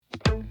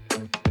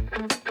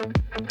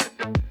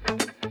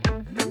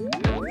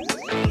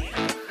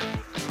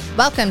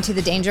Welcome to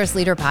the Dangerous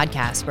Leader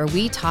Podcast, where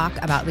we talk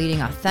about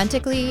leading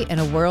authentically in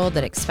a world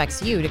that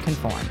expects you to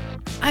conform.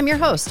 I'm your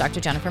host,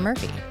 Dr. Jennifer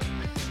Murphy.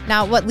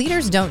 Now, what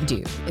leaders don't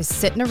do is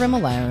sit in a room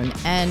alone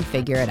and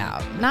figure it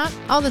out. Not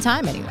all the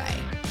time, anyway.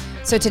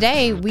 So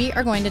today, we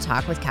are going to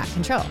talk with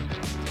Cantrill.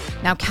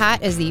 Now,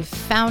 Kat is the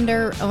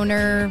founder,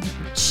 owner,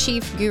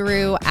 chief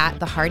guru at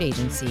The Heart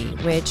Agency,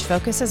 which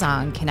focuses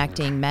on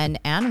connecting men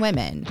and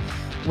women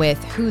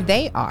with who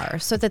they are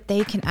so that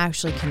they can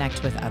actually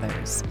connect with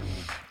others.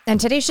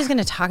 And today she's going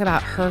to talk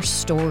about her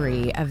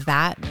story of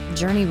that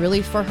journey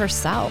really for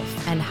herself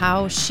and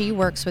how she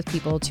works with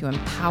people to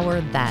empower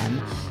them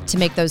to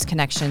make those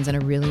connections in a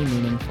really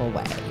meaningful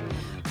way.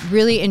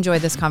 Really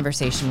enjoyed this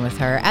conversation with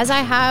her, as I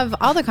have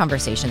all the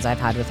conversations I've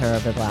had with her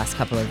over the last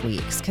couple of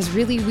weeks, because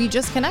really we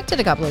just connected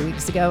a couple of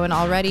weeks ago and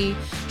already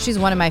she's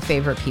one of my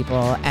favorite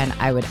people and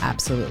I would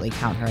absolutely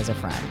count her as a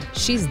friend.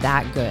 She's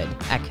that good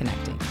at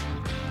connecting.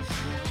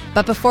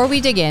 But before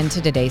we dig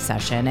into today's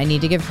session, I need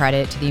to give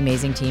credit to the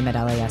amazing team at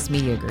LAS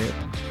Media Group,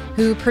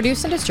 who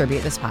produce and distribute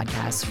this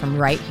podcast from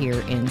right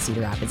here in Cedar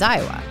Rapids,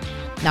 Iowa.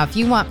 Now, if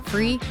you want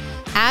free,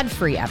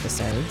 ad-free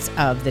episodes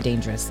of The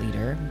Dangerous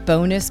Leader,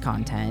 bonus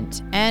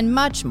content, and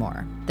much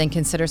more, then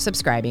consider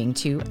subscribing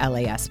to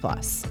LAS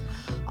Plus.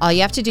 All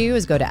you have to do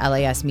is go to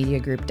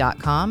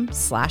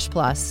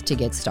lasmediagroup.com/plus to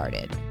get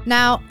started.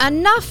 Now,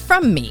 enough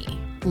from me.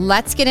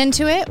 Let's get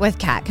into it with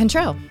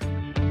Cantrill.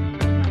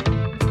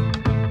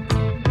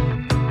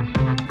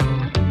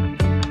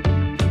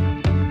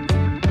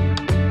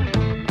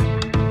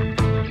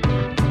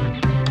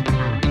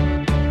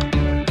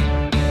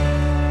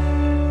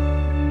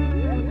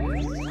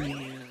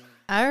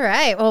 All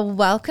right. Well,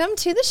 welcome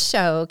to the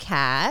show,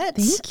 Kat.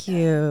 Thank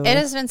you. It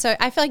has been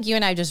I feel like you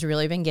and I just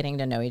really been getting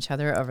to know each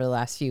other over the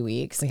last few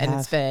weeks, and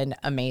it's been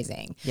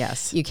amazing.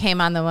 Yes. You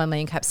came on the 1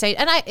 Million Cup stage,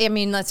 and I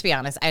mean, let's be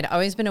honest, I'd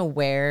always been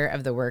aware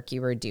of the work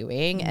you were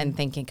doing and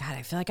thinking, God,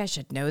 I feel like I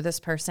should know this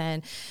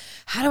person.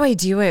 How do I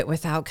do it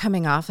without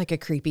coming off like a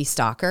creepy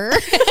stalker?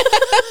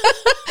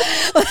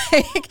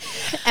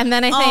 And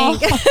then I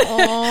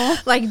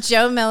think like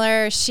Joe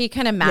Miller, she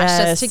kind of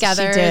mashed us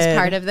together as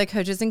part of the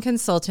coaches and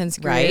consultants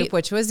group,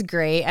 which was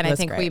great. And I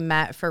think we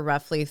met for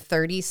roughly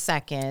 30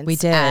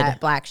 seconds at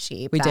Black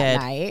Sheep that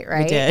night,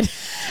 right? We did.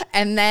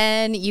 And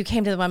then you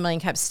came to the 1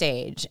 Million Cup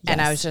stage and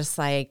I was just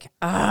like,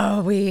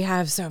 oh, we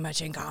have so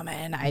much in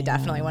common. I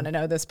definitely want to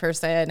know this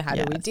person. How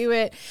do we do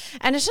it?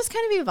 And it's just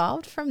kind of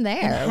evolved from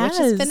there, which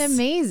has been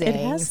amazing. It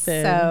has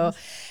been. So,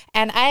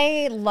 and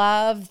I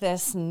love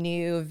this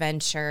new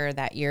venture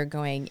that you're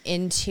going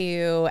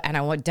into, and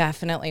I would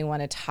definitely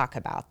want to talk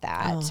about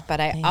that.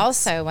 But I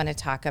also want to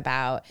talk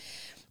about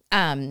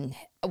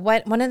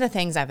one of the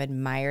things I've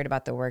admired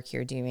about the work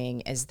you're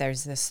doing is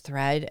there's this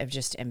thread of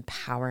just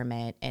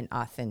empowerment and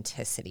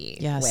authenticity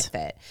with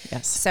it.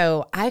 Yes.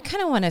 So I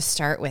kind of want to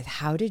start with,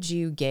 how did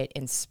you get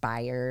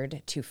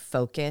inspired to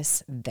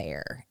focus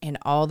there in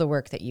all the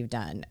work that you've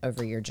done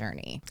over your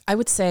journey? I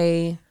would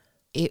say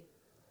it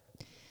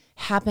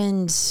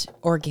happened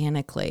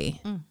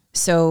organically.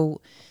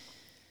 So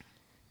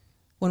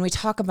when we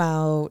talk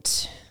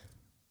about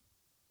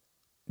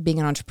being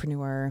an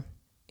entrepreneur,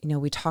 you know,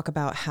 we talk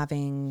about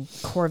having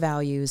core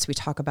values. We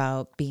talk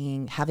about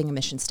having a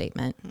mission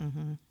statement.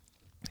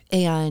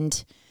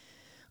 And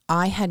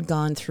I had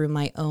gone through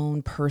my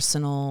own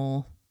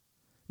personal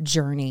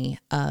journey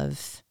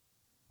of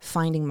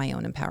finding my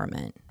own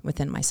empowerment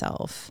within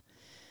myself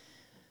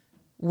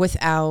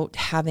without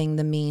having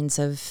the means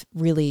of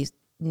really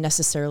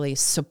necessarily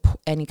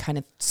any kind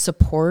of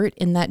support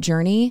in that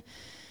journey,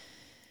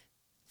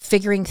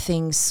 figuring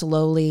things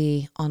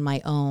slowly on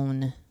my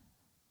own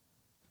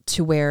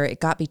to where it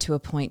got me to a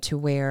point to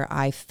where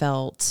I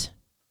felt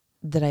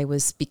that I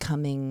was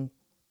becoming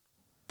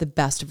the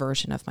best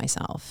version of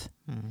myself.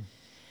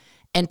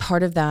 And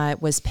part of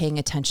that was paying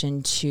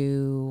attention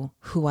to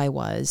who I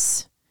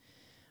was,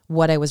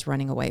 what I was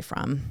running away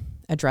from,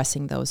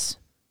 addressing,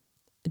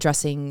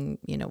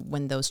 you know,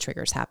 when those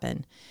triggers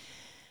happen.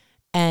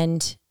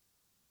 And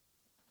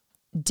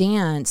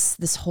dance,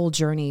 this whole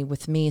journey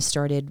with me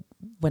started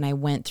when I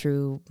went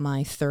through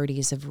my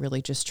 30s of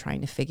really just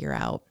trying to figure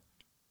out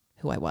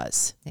who I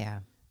was. Yeah.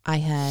 I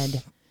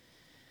had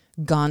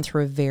gone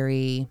through a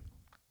very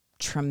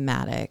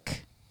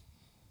traumatic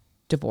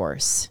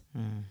divorce.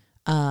 And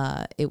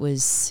I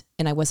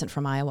wasn't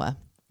from Iowa.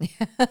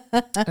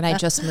 And I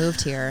just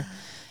moved here.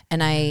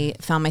 And I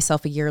found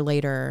myself a year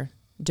later,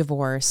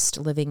 divorced,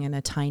 living in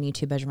a tiny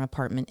 2-bedroom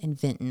apartment in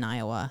Vinton,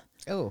 Iowa.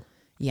 Oh.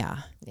 Yeah.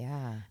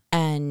 Yeah.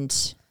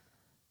 And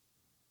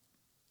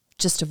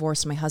just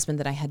divorced my husband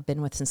that I had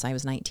been with since I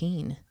was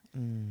 19.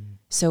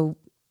 So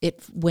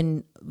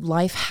when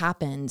life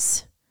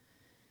happens,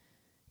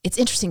 it's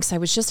interesting because I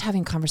was just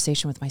having a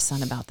conversation with my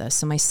son about this.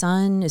 So my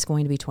son is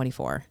going to be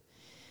 24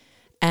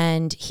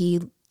 and he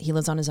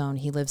lives on his own.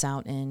 He lives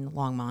out in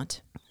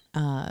Longmont,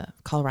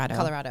 Colorado.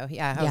 Colorado.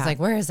 Yeah. I was like,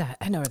 where is that?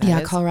 I know where that is.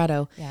 Yeah,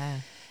 Colorado. Yeah.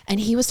 And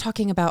he was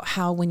talking about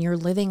how when you're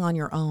living on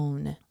your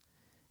own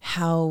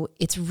how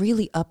it's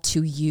really up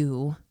to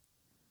you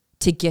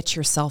to get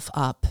yourself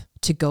up,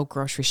 to go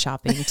grocery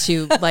shopping,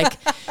 to like,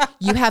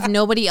 you have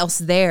nobody else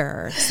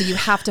there. So you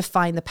have to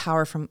find the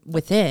power from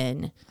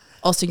within.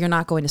 Also, you're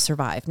not going to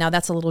survive. Now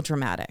that's a little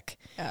dramatic.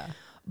 Yeah.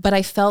 But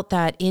I felt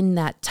that in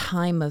that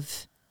time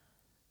of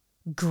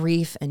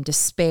grief and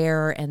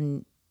despair,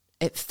 and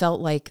it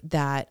felt like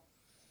that,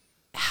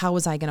 how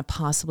was I going to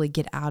possibly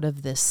get out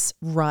of this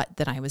rut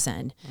that I was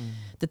in?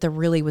 That there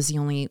really was the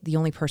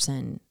only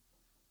person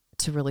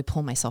to really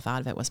pull myself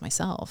out of it was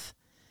myself.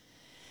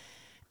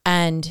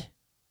 And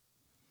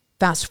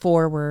fast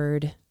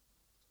forward,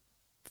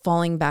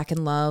 falling back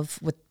in love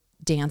with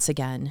dance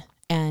again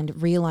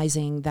and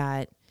realizing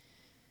that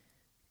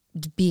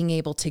being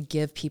able to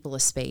give people a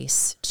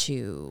space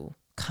to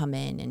come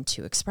in and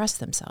to express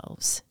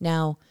themselves.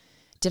 Now,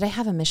 did I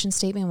have a mission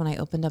statement when I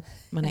opened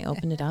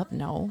it up?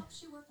 No.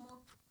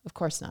 Of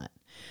course not.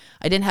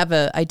 I didn't have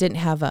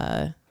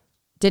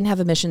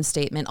a mission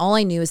statement. All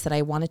I knew is that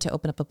I wanted to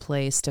open up a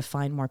place to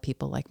find more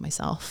people like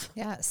myself.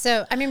 Yeah.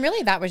 So, I mean,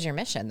 really that was your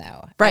mission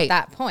though, right.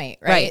 At that point,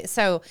 right?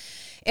 So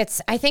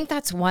I think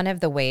that's one of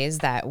the ways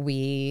that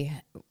we,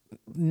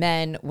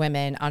 men,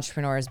 women,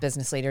 entrepreneurs,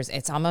 business leaders,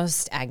 it's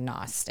almost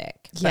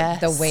agnostic. Yes.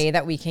 But the way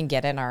that we can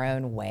get in our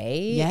own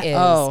way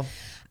is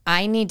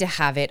I need to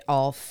have it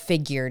all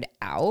figured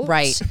out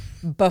right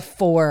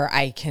before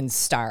I can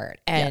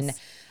start. And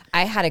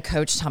I had a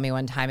coach tell me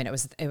one time, and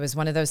it was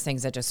one of those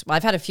things that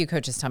I've had a few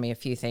coaches tell me a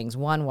few things.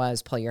 One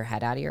was pull your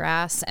head out of your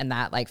ass, and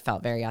that like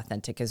felt very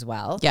authentic as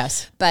well.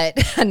 Yes. But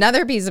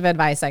another piece of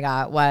advice I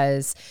got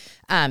was,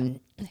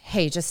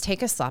 hey, just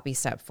take a sloppy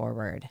step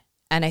forward.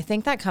 And I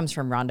think that comes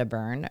from Rhonda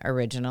Byrne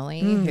originally,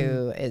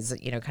 who is,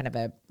 kind of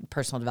a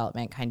personal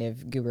development kind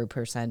of guru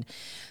person.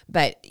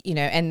 But,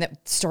 and the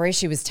story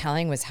she was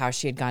telling was how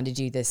she had gone to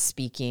do this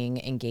speaking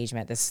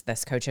engagement,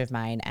 this coach of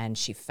mine, and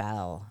she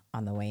fell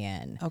on the way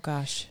in. Oh,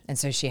 gosh. And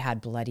so she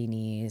had bloody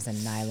knees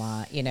and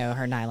nylon,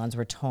 her nylons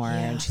were torn.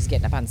 Yeah. She's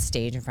getting up on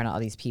stage in front of all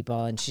these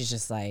people. And she's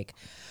just like,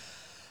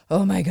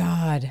 oh my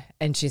God.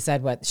 And she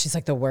said she's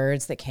like, the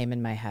words that came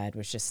in my head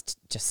was just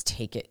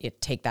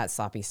take that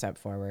sloppy step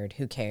forward.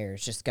 Who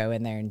cares? Just go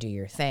in there and do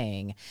your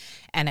thing.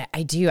 And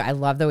I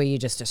love the way you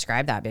just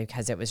described that,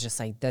 because it was just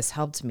like, this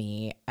helped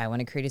me. I want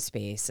to create a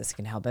space. This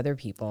can help other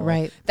people.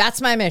 Right. That's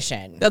my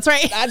mission. That's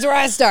right. That's where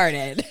I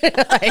started.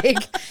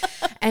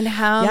 And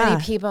how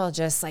many people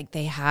just like,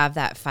 they have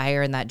that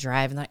fire and that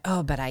drive and like,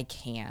 oh, but I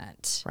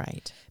can't.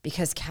 Right.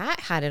 Because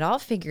Kat had it all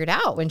figured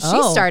out when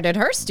she started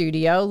her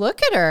studio.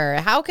 Look at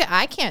her.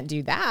 I can't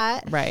do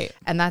that. Right.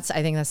 And I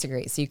think that's a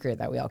great secret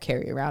that we all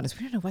carry around, is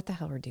we don't know what the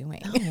hell we're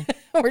doing.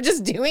 We're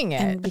just doing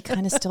it. And we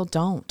kind of still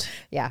don't.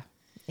 Yeah.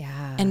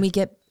 Yeah. And we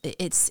get,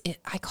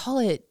 I call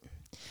it,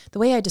 the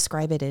way I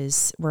describe it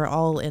is we're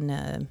all in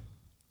a,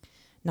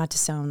 not to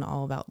sound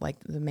all about like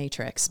the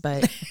Matrix,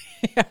 but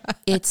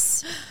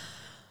it's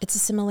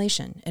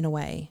assimilation in a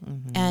way.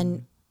 Mm-hmm.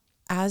 And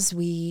as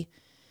we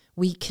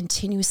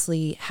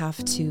continuously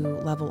have to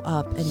level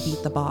up and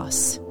beat the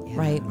boss,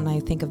 right? When I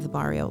think of the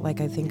Mario,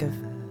 like I think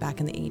of back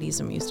in the 80s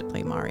when we used to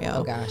play Mario.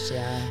 Oh gosh,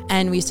 yeah.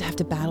 And we used to have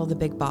to battle the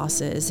big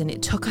bosses, and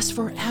it took us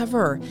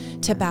forever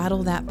to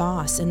battle that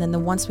boss. And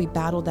then once we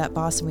battled that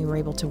boss and we were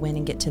able to win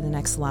and get to the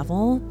next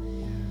level,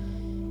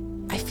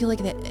 I feel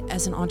like that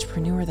as an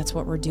entrepreneur, that's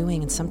what we're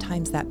doing. And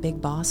sometimes that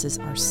big boss is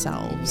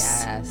ourselves.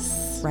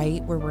 Yes.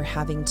 Right? Where we're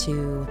having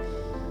to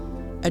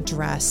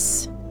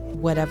address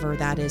whatever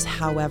that is,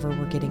 however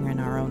we're getting in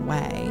our own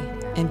way,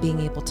 and being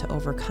able to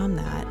overcome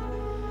that.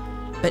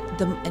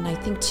 And I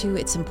think too,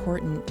 it's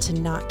important to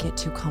not get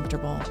too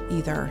comfortable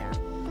either.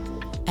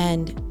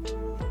 And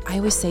I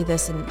always say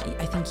this, and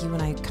I think you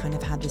and I kind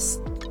of had this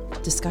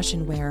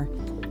discussion where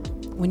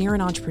when you're an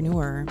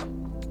entrepreneur,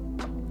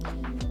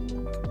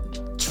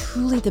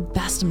 truly the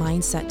best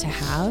mindset to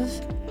have,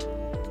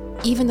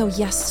 even though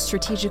yes,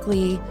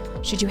 strategically,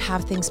 should you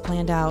have things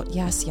planned out?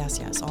 Yes,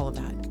 all of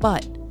that.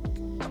 But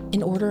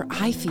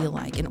I feel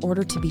like in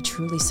order to be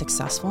truly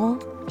successful,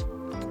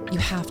 you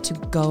have to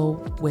go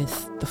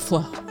with the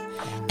flow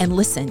and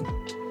listen,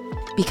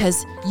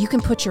 because you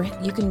can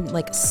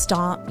like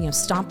stomp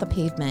the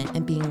pavement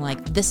and being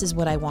like, this is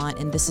what I want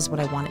and this is what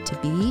I want it to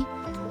be.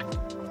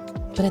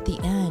 But at the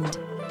end,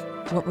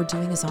 what we're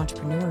doing as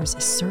entrepreneurs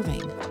is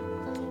serving,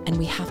 and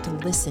we have to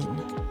listen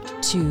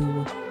to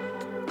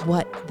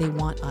what they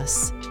want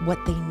us,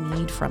 what they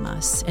need from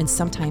us. And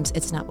sometimes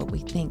it's not what we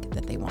think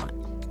that they want.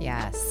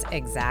 Yes,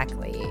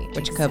 exactly.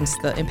 Which comes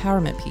the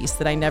empowerment piece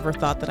that I never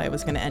thought that I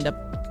was going to end up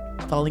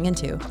falling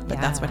into, but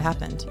that's what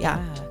happened.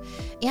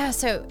 Yeah.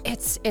 So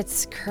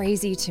it's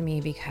crazy to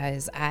me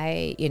because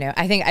I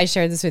think I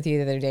shared this with you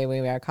the other day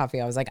when we had coffee.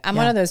 I was like, I'm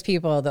one of those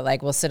people that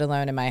like will sit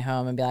alone in my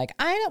home and be like,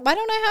 why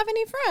don't I have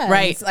any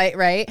friends?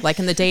 Right. Like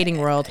in the dating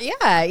world.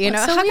 Yeah.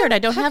 It's so weird. I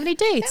don't have any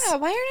dates. Yeah.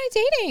 Why aren't I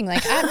dating?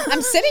 Like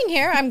I'm sitting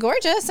here. I'm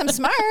gorgeous. I'm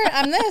smart.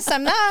 I'm this,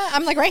 I'm that.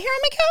 I'm like right here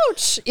on my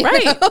couch.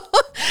 Right.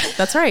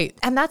 That's right.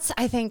 And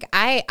I think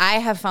I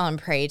have fallen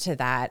prey to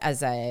that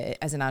as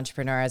an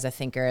entrepreneur, as a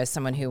thinker, as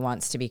someone who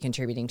wants to be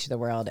contributing to the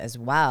world as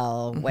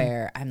well,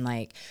 where I'm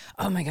like,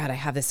 oh my God, I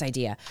have this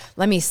idea.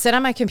 Let me sit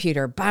on my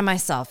computer by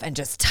myself and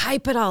just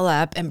type it all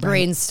up and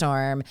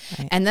brainstorm.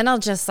 Right. And then I'll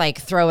just like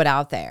throw it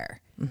out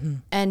there. Mm-hmm.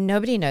 And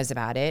nobody knows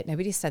about it.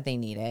 Nobody said they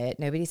need it.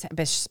 Nobody said,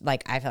 but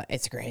like, I felt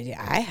it's a great idea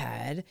I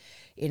had.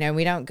 You know,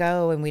 we don't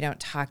go and we don't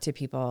talk to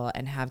people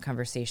and have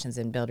conversations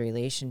and build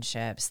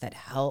relationships that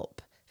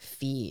help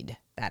feed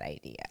that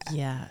idea.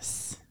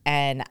 Yes.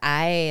 And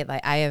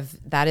that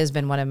has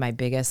been one of my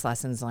biggest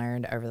lessons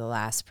learned over the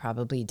last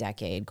probably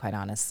decade, quite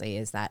honestly,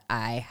 is that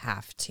I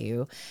have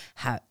to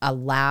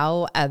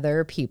allow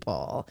other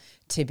people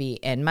to be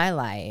in my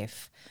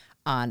life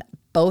on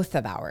both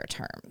of our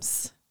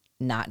terms,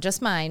 not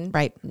just mine,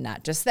 right?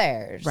 Not just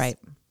theirs, right?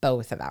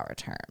 Both of our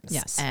terms.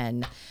 Yes.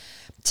 And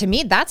to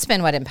me, that's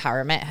been what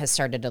empowerment has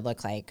started to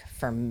look like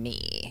for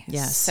me.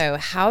 Yes. So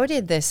how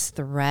did this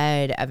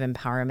thread of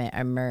empowerment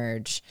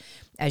emerge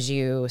as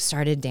you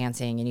started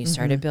dancing and you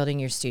started building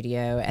your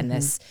studio and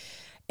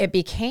it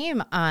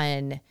became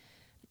on,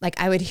 like,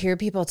 I would hear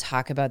people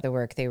talk about the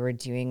work they were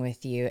doing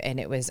with you and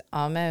it was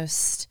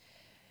almost,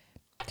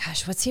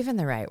 gosh, what's even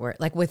the right word?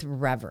 Like with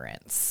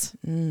reverence.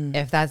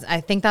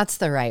 I think that's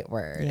the right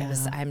word. Yeah. It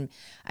was,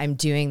 I'm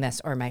doing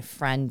this, or my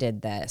friend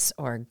did this,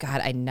 or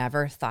God, I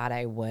never thought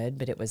I would,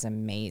 but it was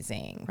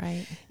amazing.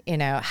 Right. You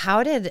know,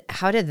 how did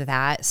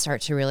that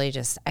start to really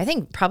just, I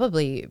think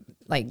probably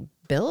like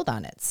build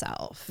on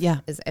itself? Yeah.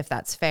 If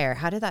that's fair.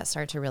 How did that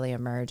start to really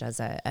emerge as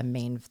a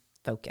main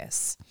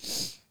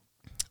focus?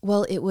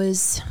 Well, it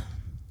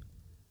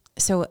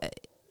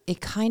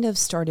kind of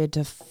started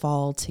to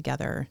fall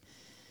together.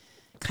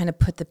 Kind of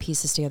put the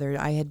pieces together.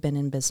 I had been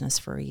in business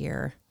for a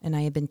year and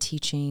I had been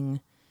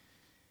teaching,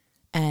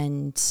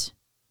 and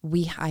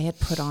I had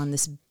put on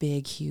this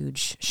big,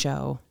 huge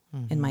show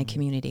in my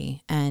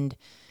community. And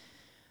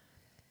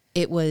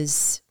it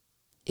was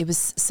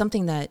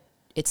something that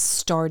it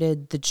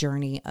started the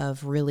journey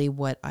of really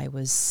what I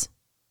was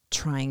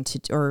trying to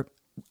do, or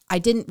I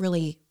didn't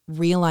really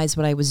realize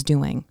what I was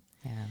doing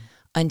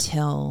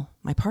until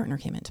my partner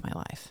came into my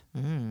life.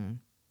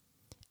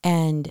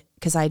 And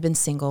because I'd been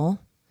single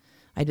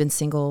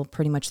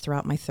pretty much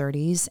throughout my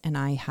 30s, and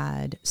I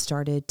had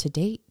started to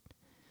date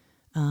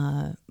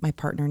my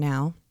partner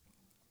now.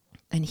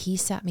 And he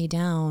sat me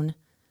down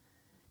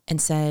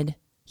and said,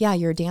 yeah,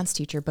 you're a dance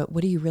teacher, but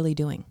what are you really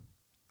doing?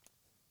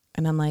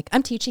 And I'm like,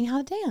 I'm teaching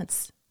how to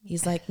dance.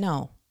 He's like,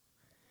 no.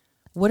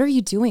 What are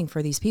you doing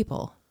for these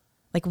people?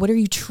 Like, what are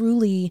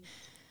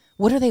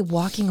they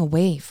walking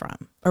away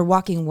from or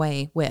walking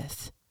away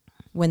with?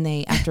 When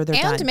after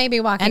they're done. And maybe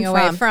walking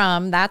away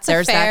from. That's a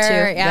fair, that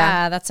too.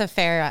 Yeah, that's a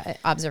fair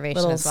observation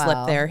little as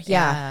well. slip there.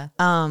 Yeah.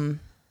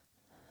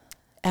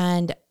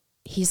 And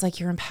he's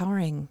like, you're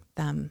empowering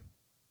them.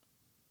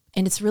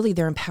 And it's really,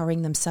 they're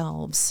empowering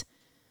themselves,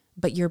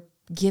 but you're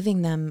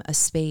giving them a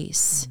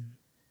space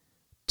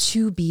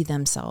to be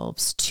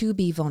themselves, to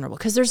be vulnerable.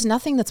 Because there's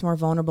nothing that's more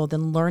vulnerable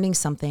than learning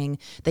something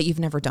that you've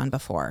never done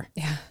before.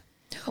 Yeah.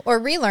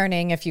 Or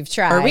relearning if you've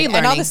tried. Or relearning.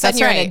 And all of a sudden That's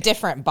you're right. in a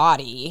different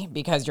body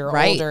because you're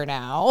older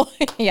now.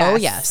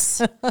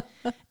 Yes. Oh,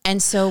 yes.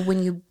 And so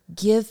when you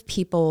give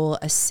people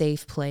a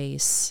safe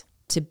place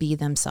to be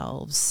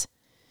themselves,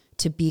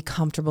 to be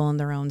comfortable in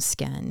their own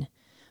skin,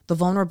 the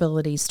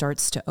vulnerability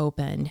starts to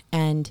open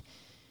and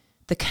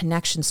the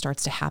connection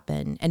starts to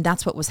happen. And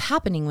that's what was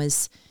happening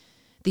was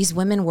these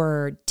women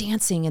were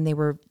dancing and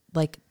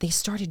they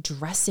started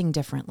dressing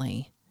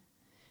differently.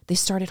 They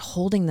started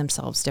holding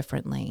themselves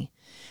differently.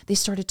 They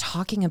started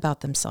talking about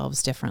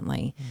themselves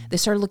differently. They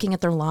started looking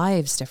at their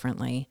lives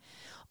differently,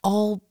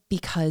 all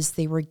because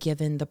they were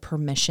given the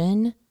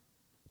permission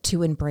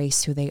to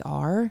embrace who they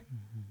are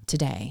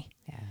today.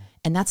 Yeah.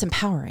 And that's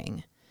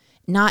empowering.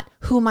 Not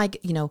who am I,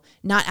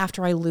 not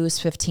after I lose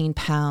 15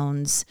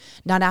 pounds,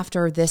 not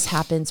after this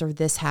happens or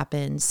this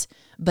happens,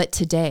 but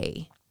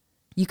today.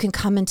 You can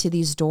come into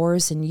these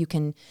doors and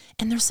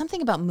and there's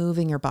something about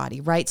moving your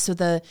body, right?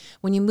 So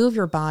when you move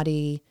your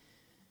body,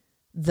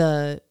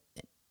 the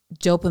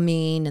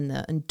dopamine and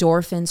the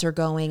endorphins are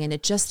going and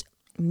it just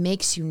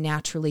makes you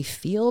naturally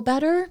feel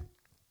better.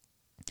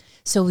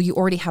 So you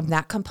already have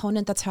that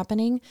component that's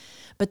happening,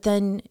 but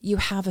then you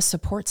have a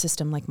support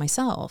system like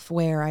myself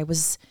where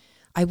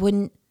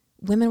women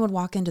would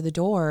walk into the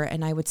door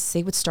and they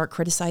would start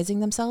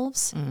criticizing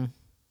themselves.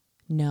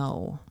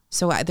 No.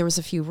 So there was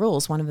a few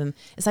rules. One of them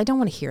is I don't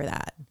want to hear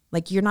that.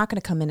 Like, you're not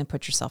going to come in and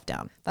put yourself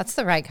down. That's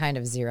the right kind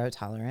of zero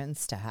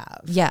tolerance to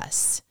have.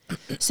 Yes.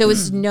 So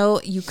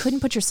you couldn't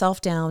put yourself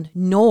down,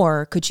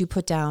 nor could you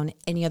put down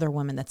any other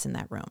woman that's in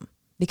that room,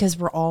 because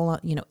we're all,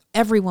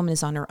 every woman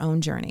is on her own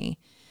journey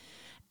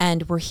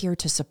and we're here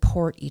to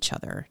support each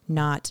other,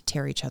 not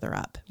tear each other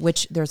up,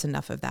 which there's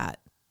enough of that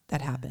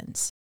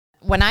happens.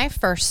 when I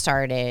first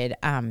started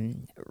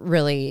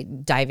really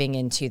diving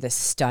into the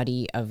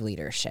study of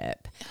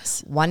leadership,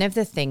 one of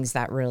the things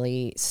that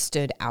really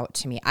stood out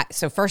to me.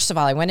 So first of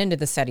all, I went into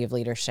the study of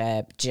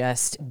leadership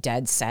just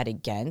dead set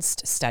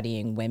against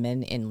studying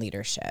women in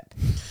leadership.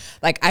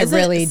 Like I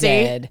really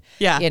did.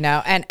 Yeah. You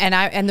know,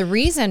 and the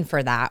reason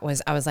for that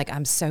was I was like,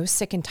 I'm so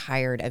sick and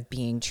tired of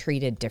being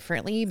treated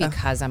differently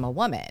because I'm a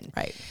woman.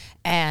 Right.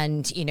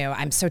 And, you know,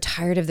 I'm so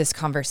tired of this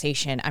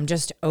conversation. I'm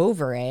just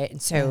over it.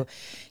 And so,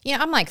 you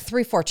know, I'm like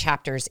 3-4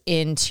 chapters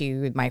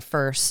into my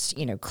first,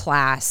 you know,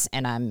 class,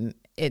 and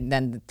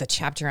then the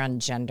chapter on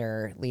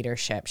gender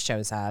leadership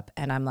shows up,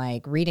 and I'm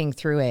like reading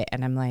through it,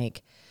 and I'm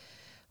like,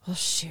 well,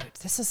 shoot,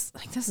 this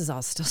is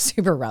all still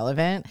super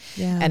relevant.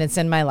 Yeah. And it's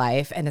in my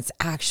life, and it's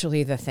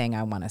actually the thing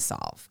I want to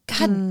solve.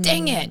 God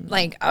dang it.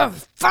 Like, oh,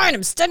 fine,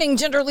 I'm studying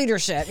gender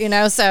leadership, you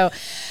know? So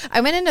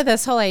I went into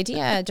this whole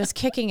idea just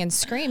kicking and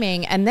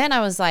screaming. And then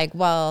I was like,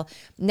 well,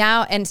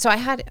 now, and so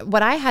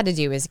what I had to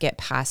do is get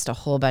past a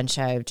whole bunch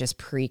of just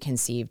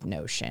preconceived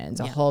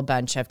notions, a whole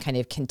bunch of kind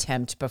of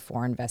contempt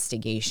before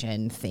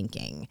investigation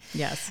thinking.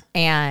 Yes.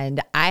 And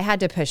I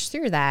had to push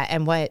through that.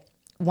 And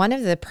one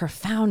of the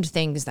profound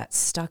things that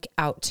stuck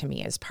out to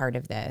me as part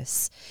of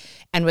this,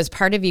 and was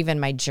part of even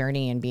my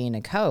journey in being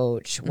a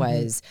coach,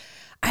 was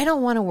I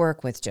don't want to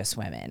work with just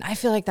women. I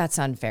feel like that's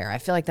unfair. I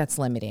feel like that's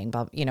limiting,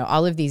 but you know,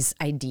 all of these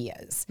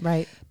ideas.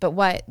 Right. But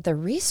what the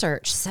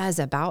research says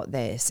about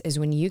this is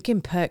when you can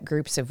put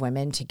groups of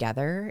women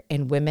together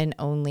in women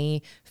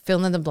only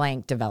fill in the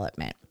blank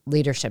development,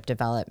 leadership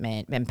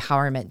development,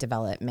 empowerment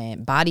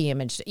development, body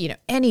image, you know,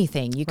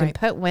 anything, you can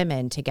put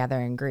women together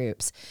in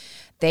groups,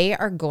 they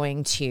are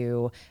going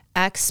to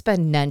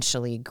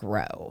exponentially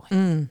grow.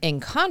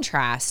 In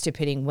contrast to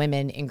putting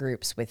women in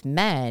groups with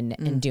men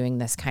and doing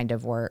this kind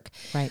of work.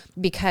 Right.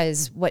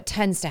 Because what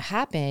tends to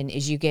happen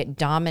is you get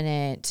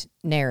dominant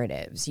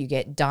narratives, you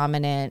get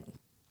dominant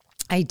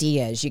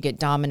ideas, you get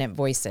dominant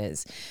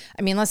voices.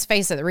 I mean, let's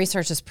face it, the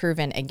research has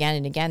proven again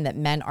and again that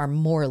men are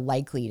more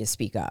likely to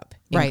speak up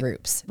in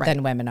groups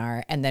than women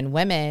are. And then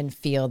women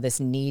feel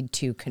this need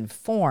to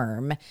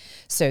conform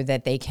so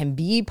that they can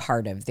be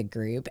part of the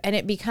group. And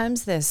it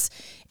becomes this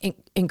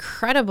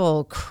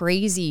incredible,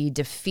 crazy,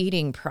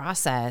 defeating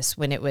process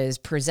when it was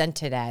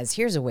presented as,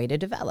 here's a way to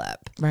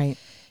develop. Right.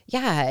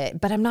 Yeah,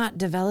 but I'm not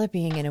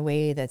developing in a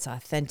way that's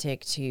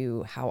authentic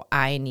to how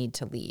I need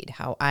to lead,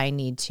 how I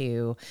need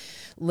to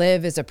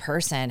live as a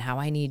person, how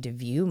I need to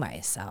view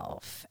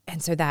myself.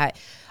 And so that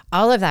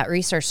all of that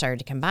research started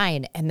to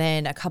combine. And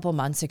then a couple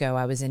months ago,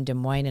 I was in Des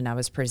Moines and I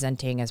was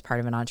presenting as part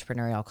of an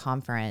entrepreneurial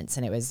conference.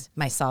 And it was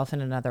myself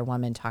and another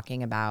woman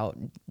talking about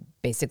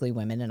basically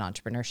women in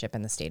entrepreneurship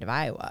in the state of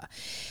Iowa.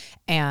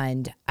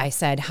 And I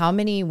said, how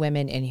many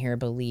women in here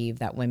believe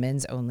that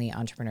women's only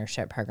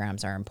entrepreneurship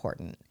programs are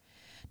important?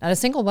 Not a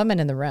single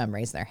woman in the room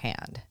raised their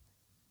hand.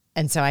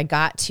 And so I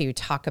got to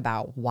talk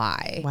about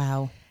why.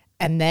 Wow.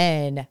 And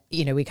then,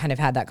 you know, we kind of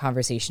had that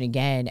conversation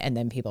again, and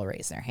then people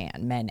raised their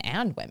hand, men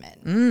and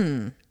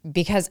women.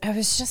 Because I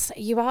was just,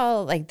 you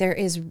all, like,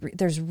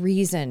 there's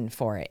reason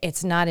for it.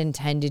 It's not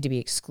intended to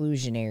be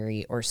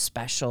exclusionary or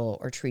special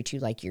or treat you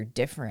like you're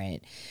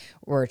different.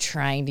 We're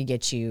trying to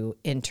get you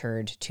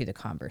entered to the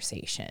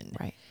conversation.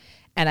 Right.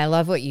 And I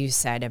love what you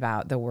said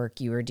about the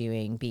work you were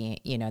doing being,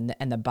 you know,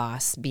 and the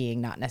boss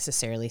being not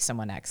necessarily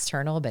someone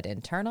external, but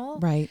internal.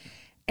 Right.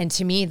 And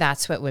to me,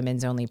 that's what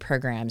women's only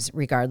programs,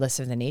 regardless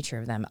of the nature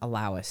of them,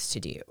 allow us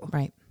to do.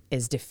 Right.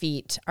 Is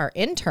defeat our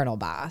internal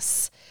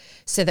boss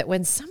so that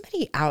when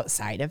somebody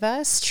outside of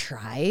us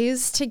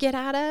tries to get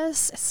at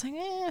us, it's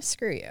like,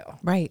 screw you.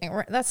 Right.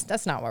 And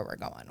that's not where we're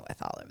going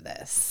with all of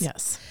this.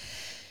 Yes.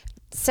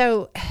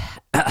 So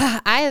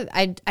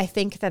I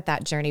think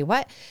that journey,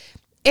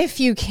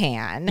 if you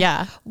can,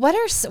 what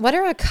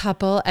are a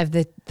couple of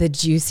the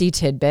juicy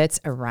tidbits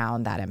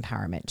around that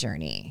empowerment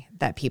journey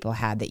that people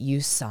had that you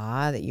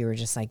saw that you were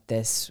just like,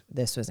 this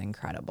was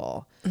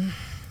incredible?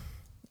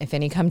 If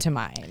any come to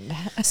mind.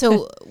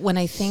 So when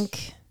I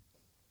think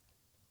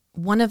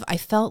I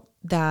felt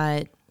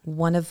that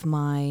one of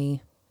my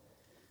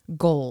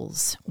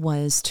goals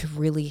was to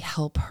really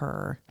help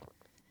her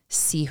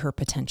see her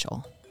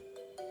potential.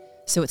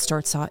 So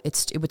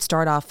it would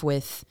start off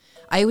with,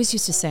 I always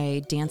used to say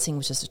dancing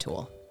was just a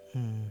tool.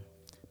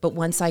 But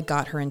once I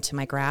got her into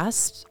my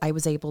grasp, I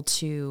was able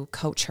to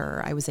coach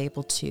her. I was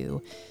able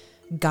to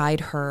guide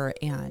her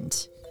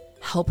and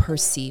help her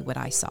see what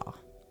I saw.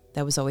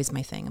 That was always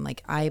my thing. I'm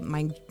like,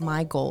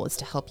 my goal is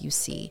to help you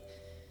see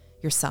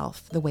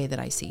yourself the way that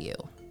I see you.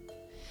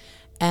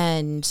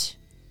 And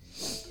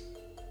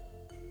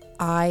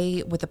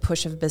with the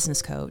push of a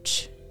business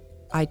coach,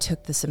 I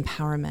took this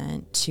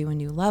empowerment to a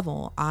new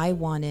level. I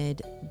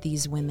wanted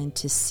these women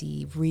to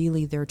see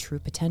really their true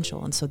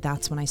potential. And so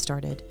that's when I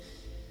started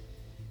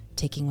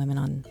taking women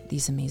on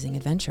these amazing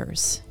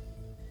adventures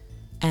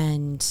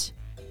and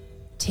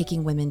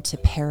taking women to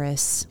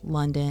Paris,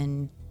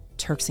 London,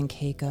 Turks and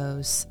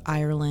Caicos,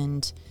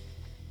 Ireland,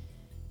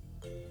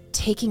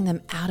 taking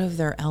them out of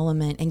their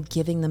element and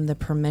giving them the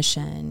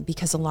permission,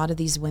 because a lot of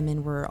these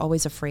women were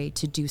always afraid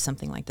to do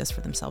something like this for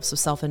themselves. So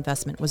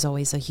self-investment was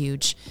always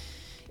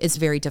it's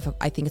very difficult.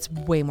 I think it's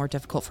way more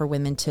difficult for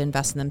women to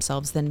invest in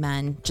themselves than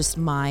men. Just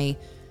my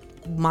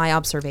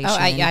observation. Oh,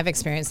 I've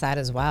experienced that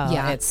as well.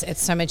 Yeah.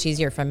 It's so much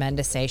easier for men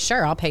to say,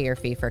 sure, I'll pay your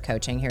fee for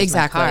coaching. Here's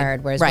Exactly. my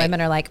card. Whereas Right.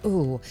 women are like,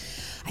 ooh,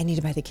 I need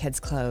to buy the kids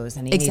clothes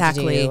and I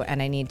Exactly. need to do,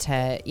 and I need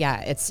to,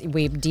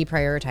 we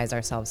deprioritize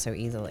ourselves so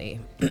easily.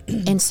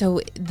 And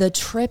so the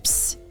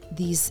trips,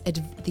 these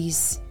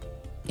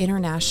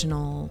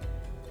international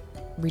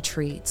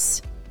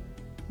retreats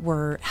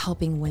were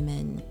helping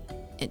women,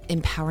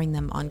 empowering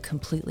them on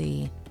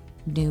completely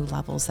new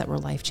levels that were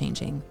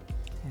life-changing.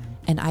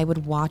 And I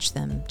would watch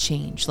them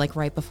change, like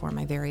right before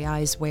my very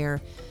eyes,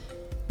 where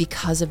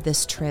because of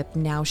this trip,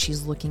 now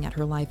she's looking at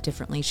her life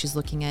differently. She's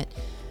looking at,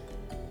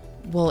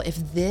 well, if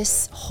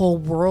this whole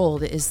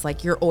world is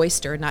like your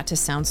oyster, not to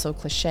sound so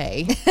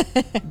cliche,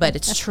 but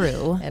it's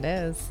true. It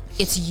is.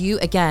 It's you,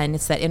 again,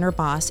 it's that inner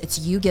boss. It's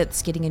you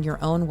getting in your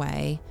own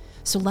way.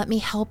 So let me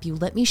help you.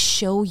 Let me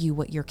show you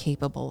what you're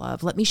capable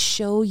of. Let me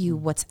show you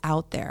what's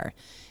out there.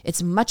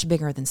 It's much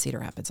bigger than Cedar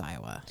Rapids,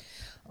 Iowa.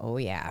 Oh,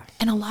 yeah.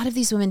 And a lot of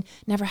these women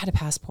never had a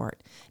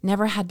passport,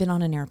 never had been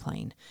on an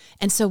airplane.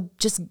 And so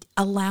just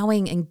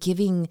allowing and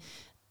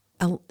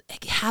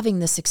having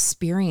this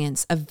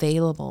experience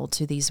available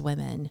to these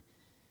women,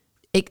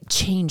 it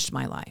changed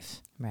my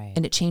life. Right.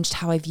 And it changed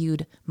how I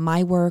viewed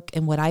my work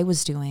and what I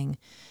was doing.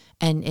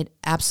 And it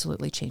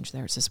absolutely changed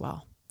theirs as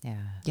well. Yeah.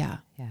 Yeah.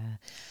 Yeah.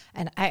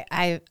 And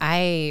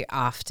I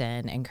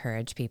often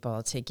encourage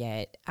people to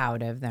get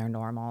out of their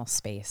normal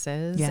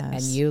spaces. Yes.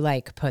 And you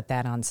like put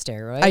that on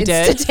steroids. I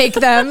did. To take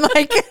them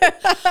like.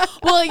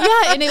 Well,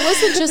 yeah. And it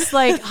wasn't just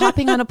like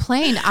hopping on a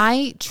plane.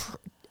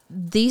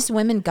 These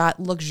women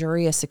got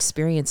luxurious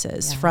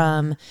experiences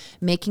from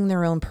making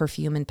their own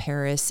perfume in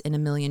Paris in $1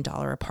 million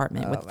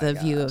apartment with the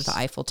view of the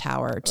Eiffel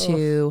Tower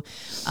to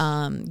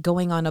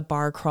going on a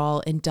bar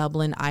crawl in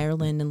Dublin,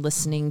 Ireland, and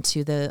listening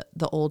to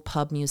the old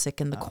pub music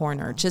in the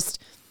corner.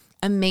 Just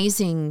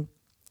amazing,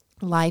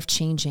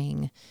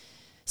 life-changing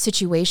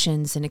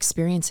situations and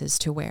experiences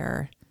to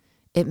where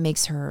it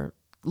makes her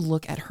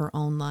look at her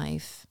own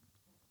life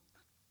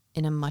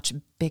in a much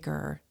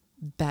bigger,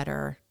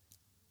 better,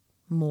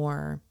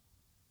 more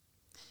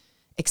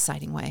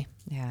exciting way.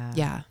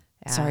 Yeah.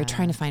 Sorry,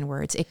 trying to find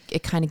words.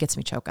 It kind of gets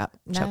me choked up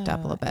a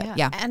little bit.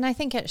 Yeah. And I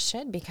think it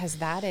should, because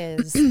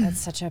that's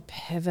such a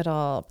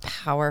pivotal,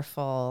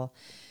 powerful,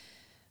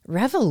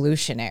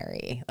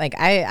 revolutionary. Like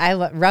I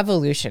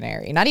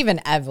revolutionary, not even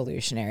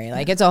evolutionary.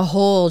 Like it's a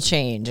whole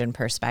change in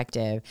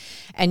perspective.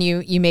 And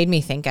you made me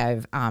think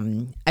of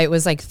it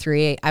was like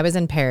I was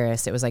in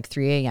Paris. It was like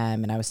 3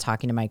 a.m. and I was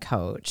talking to my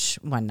coach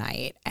one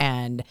night,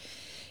 and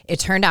it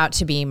turned out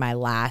to be my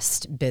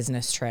last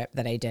business trip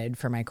that I did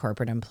for my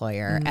corporate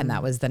employer. And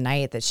that was the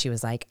night that she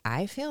was like,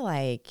 I feel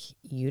like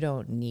you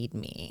don't need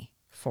me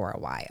for a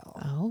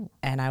while. Oh.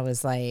 And I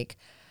was like,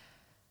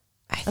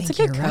 That's a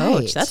good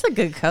coach. Right. That's a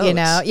good coach. You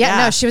know?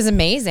 Yeah, no, she was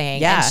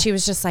amazing. Yeah. And she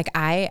was just like,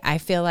 I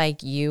feel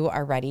like you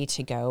are ready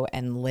to go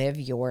and live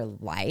your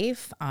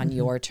life on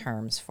your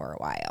terms for a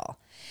while.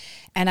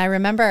 And I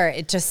remember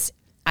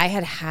I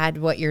had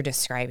what you're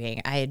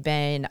describing. I had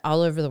been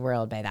all over the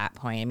world by that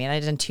point. I mean, I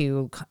had done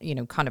 2,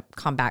 kind of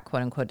combat,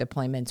 quote unquote,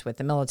 deployments with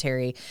the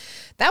military.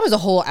 That was a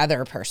whole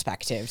other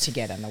perspective to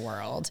get in the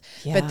world.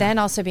 Yeah. But then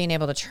also being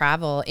able to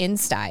travel in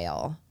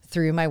style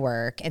through my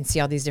work and see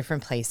all these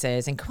different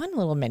places and go on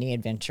little mini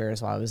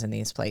adventures while I was in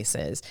these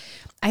places.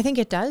 I think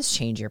it does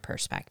change your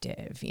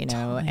perspective,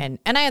 totally. And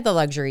I had the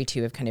luxury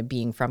too of kind of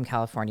being from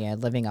California,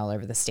 living all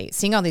over the state,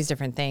 seeing all these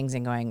different things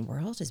and going,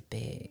 world is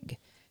big.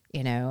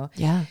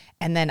 Yeah.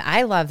 And then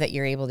I love that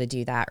you're able to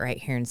do that right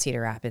here in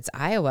Cedar Rapids,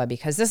 Iowa,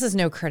 because this is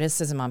no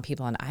criticism on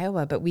people in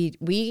Iowa, but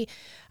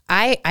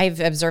I've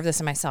observed this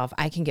in myself.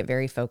 I can get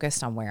very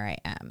focused on where I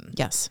am.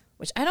 Yes.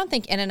 Which I don't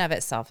think in and of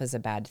itself is a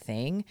bad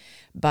thing,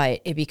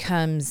 but it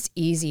becomes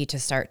easy to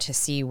start to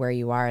see where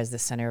you are as the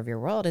center of your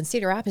world. And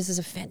Cedar Rapids is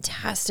a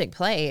fantastic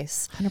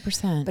place.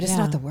 100%. But it's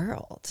not the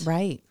world.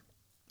 Right.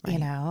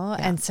 Yeah.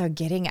 And so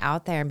getting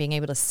out there and being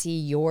able to see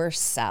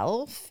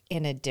yourself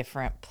in a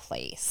different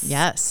place.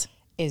 Yes.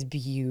 Is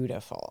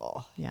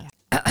beautiful. Yeah.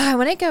 I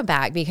want to go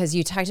back because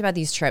you talked about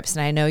these trips,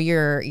 and I know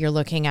you're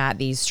looking at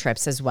these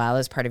trips as well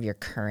as part of your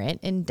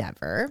current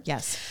endeavor.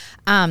 Yes.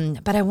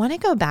 But I want to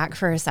go back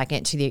for a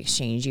second to the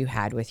exchange you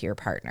had with your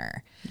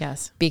partner.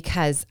 Yes.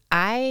 Because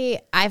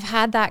I've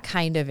had that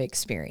kind of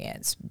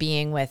experience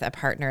being with a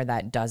partner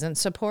that doesn't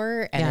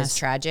support and is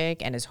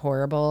tragic and is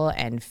horrible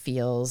and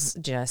feels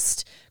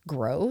just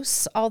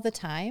gross all the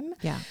time.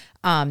 Yeah.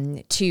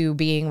 To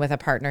being with a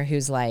partner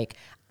who's like,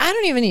 I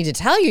don't even need to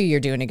tell you you're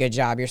doing a good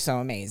job. You're so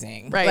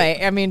amazing. Right.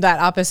 Like, I mean, that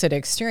opposite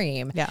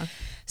extreme. Yeah.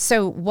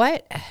 So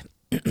what,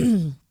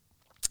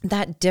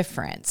 that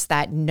difference,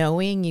 that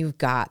knowing you've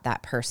got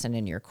that person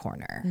in your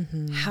corner,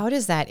 how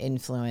does that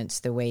influence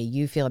the way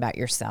you feel about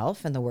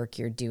yourself and the work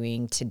you're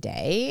doing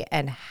today?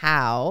 And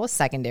how,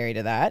 secondary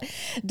to that,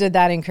 did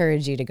that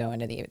encourage you to go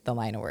into the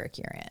line of work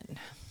you're in?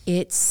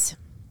 It's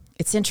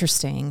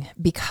interesting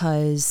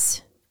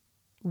because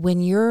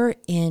when you're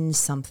in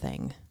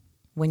something,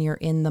 when you're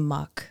in the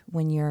muck,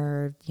 when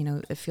you're,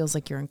 it feels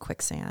like you're in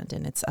quicksand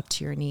and it's up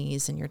to your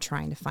knees and you're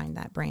trying to find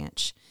that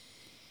branch,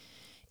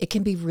 it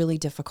can be really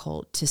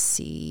difficult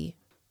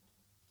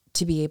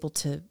to be able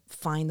to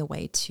find the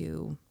way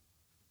to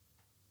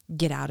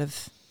get out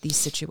of these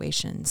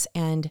situations.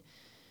 And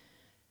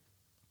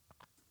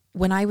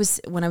when I was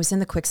in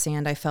the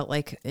quicksand, I felt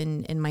like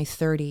in my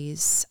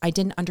 30s, I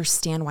didn't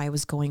understand why I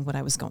was going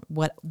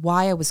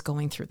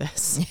through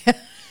this.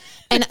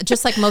 And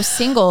just like most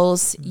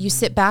singles, you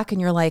sit back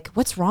and you're like,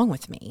 what's wrong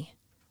with me?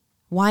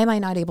 Why am I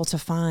not able to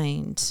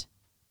find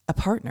a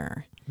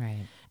partner?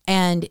 Right.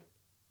 And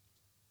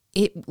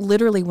it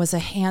literally was a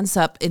hands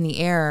up in the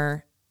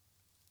air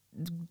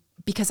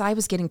because I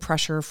was getting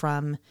pressure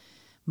from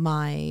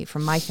my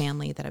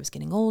family that I was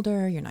getting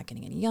older, you're not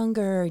getting any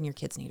younger, and your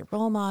kids need a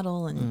role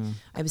model. And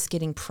I was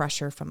getting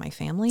pressure from my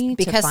family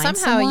because to find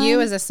somehow someone. you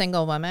as a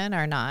single woman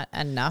are not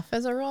enough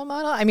as a role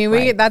model. I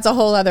mean, that's a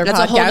whole other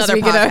podcast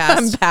we could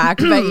unpack,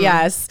 but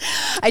yes,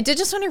 I did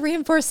just want to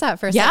reinforce that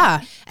for a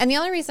second. And the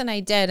only reason I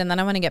did, and then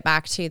I want to get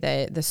back to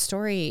the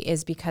story,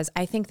 is because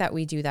I think that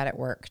we do that at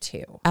work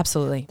too.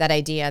 Absolutely. That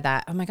idea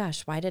that, oh my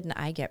gosh, why didn't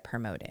I get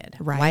promoted?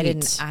 Right. Why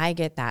didn't I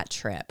get that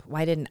trip?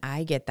 Why didn't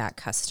I get that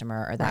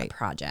customer or that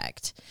project?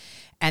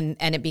 And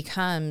it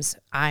becomes,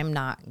 I'm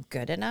not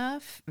good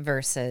enough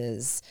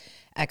versus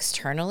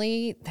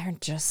externally, they're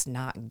just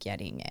not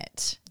getting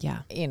it. Yeah.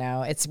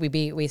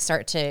 We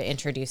start to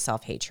introduce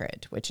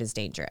self-hatred, which is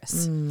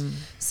dangerous.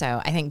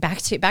 So I think back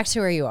to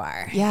where you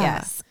are.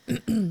 Yeah. Yes.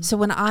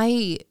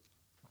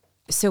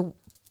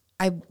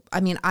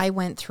 I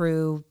went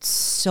through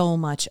so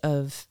much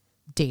of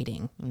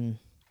dating.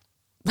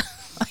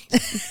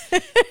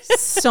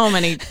 So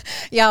many.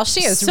 Yeah,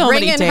 she is so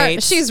wringing many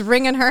dates. She's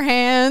wringing her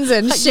hands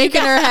and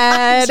shaking her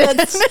head.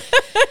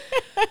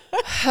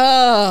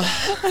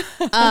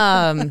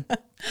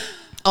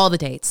 All the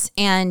dates.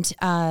 And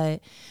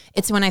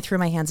it's when I threw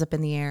my hands up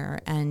in the air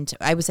and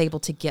I was able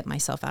to get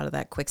myself out of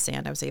that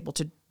quicksand. I was able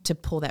to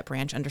pull that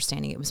branch,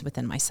 understanding it was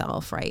within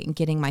myself, right? And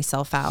getting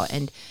myself out.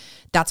 And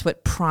that's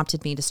what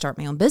prompted me to start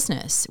my own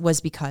business, was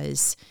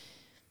because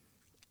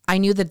I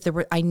knew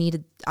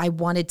that I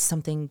wanted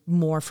something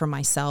more for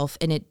myself,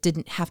 and it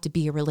didn't have to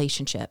be a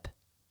relationship.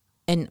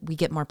 And we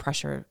get more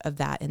pressure of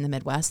that in the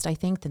Midwest, I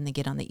think, than they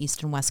get on the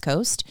East and West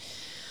Coast.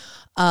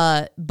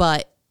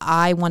 But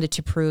I wanted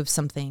to prove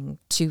something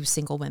to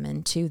single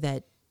women too,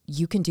 that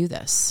you can do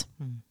this.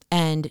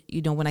 And,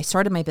 when I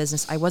started my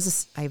business, I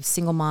was a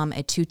single mom. I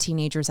had 2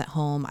 teenagers at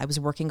home. I was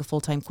working a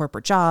full-time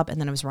corporate job,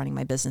 and then I was running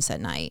my business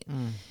at night.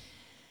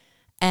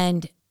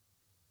 And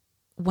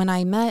when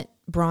I met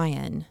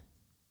Brian,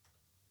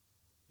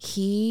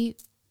 he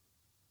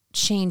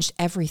changed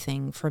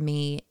everything for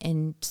me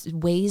in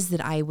ways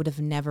that I would have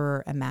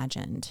never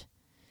imagined.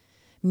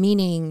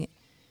 Meaning,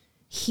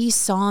 he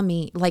saw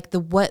me like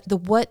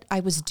what I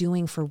was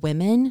doing for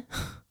women,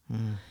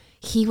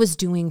 he was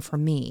doing for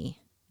me.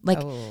 Like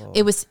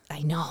it was,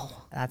 I know.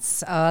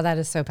 That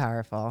is so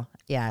powerful.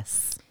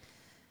 Yes.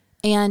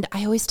 And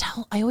I always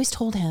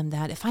told him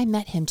that if I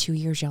met him 2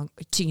 years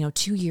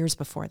 2 years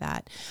before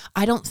that,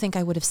 I don't think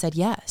I would have said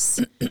yes,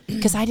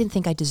 because I didn't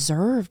think I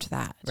deserved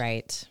that.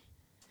 Right.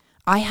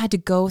 I had to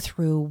go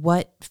through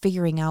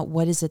figuring out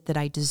what is it that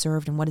I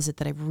deserved and what is it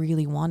that I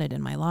really wanted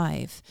in my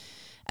life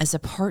as a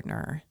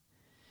partner,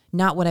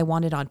 not what I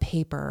wanted on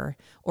paper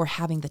or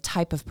having the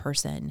type of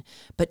person,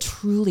 but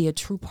truly a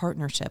true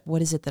partnership.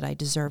 What is it that I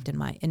deserved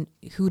and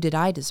who did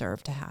I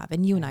deserve to have?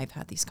 And you and I have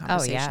had these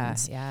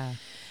conversations. Oh yeah.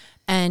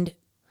 And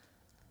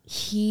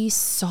he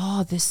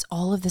saw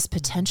all of this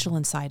potential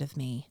inside of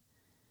me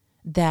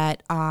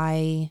that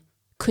I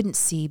couldn't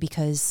see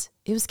because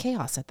it was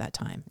chaos at that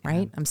time,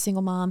 right? I'm a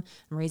single mom.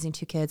 I'm raising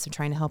 2 kids. I'm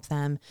trying to help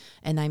them.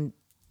 And I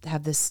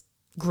have this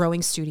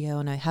growing studio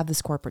and I have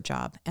this corporate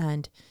job.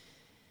 And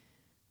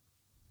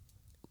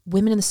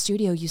women in the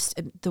studio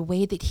the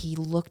way that he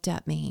looked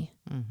at me,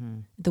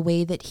 the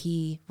way that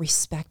he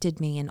respected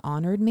me and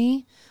honored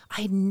me,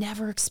 I had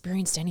never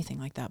experienced anything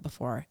like that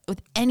before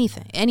with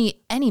anything, any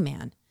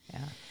man.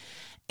 Yeah.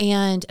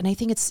 And I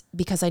think it's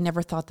because I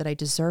never thought that I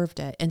deserved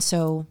it. And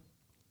so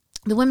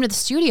the women of the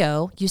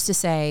studio used to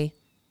say,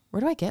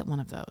 where do I get one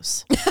of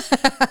those?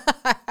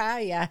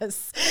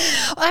 Yes.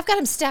 Well, I've got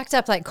them stacked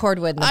up like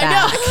cordwood in the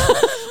back.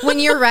 When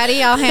you're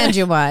ready, I'll hand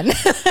you one.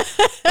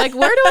 Like,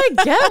 where do I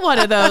get one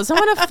of those? I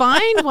want to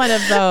find one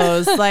of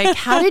those. Like,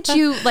 how did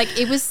you,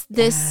 it was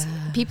this,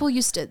 people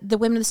the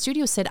women in the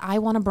studio said, I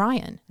want a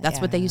Brian.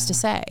 That's what they used to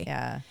say.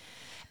 Yeah.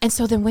 And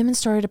so then women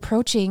started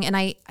approaching, and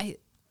I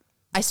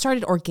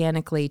started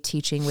organically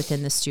teaching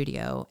within the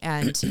studio.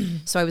 And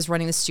so I was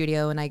running the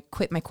studio and I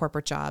quit my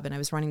corporate job and I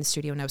was running the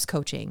studio and I was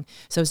coaching.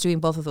 So I was doing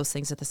both of those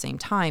things at the same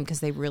time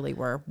because they really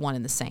were one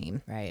and the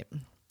same. Right.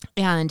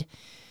 And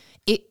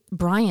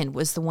Brian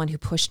was the one who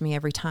pushed me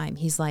every time.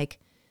 He's like,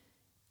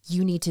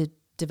 you need to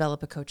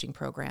develop a coaching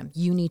program.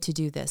 You need to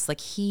do this.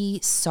 Like, he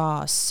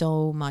saw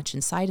so much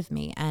inside of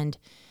me. And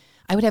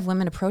I would have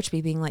women approach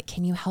me being like,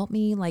 can you help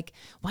me? Like,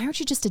 why aren't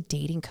you just a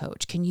dating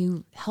coach? Can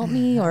you help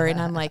me? And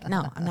I'm like,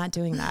 no, I'm not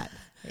doing that.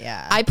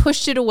 Yeah. I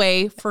pushed it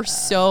away for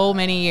so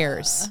many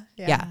years.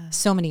 Yeah,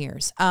 so many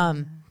years.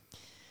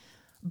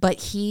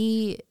 But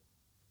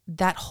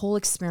that whole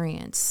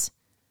experience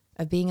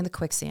of being in the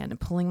quicksand and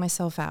pulling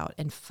myself out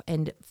and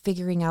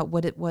figuring out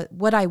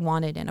what I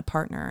wanted in a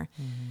partner,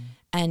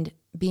 and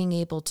being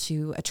able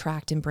to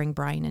attract and bring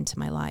Brian into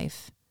my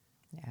life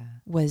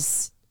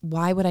was,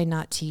 why would I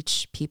not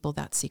teach people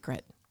that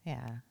secret?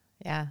 Yeah.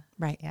 Yeah.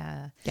 Right.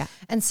 Yeah. Yeah.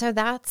 And so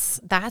that's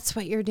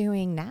what you're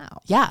doing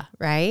now. Yeah.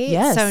 Right.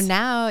 Yes. So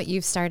now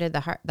you've started the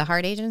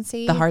Heart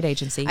Agency. The Heart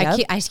Agency.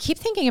 Yep. I keep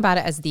thinking about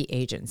it as the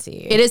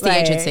agency. It is the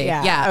agency.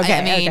 Yeah. Okay.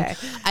 I mean,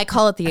 I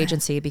call it the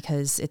agency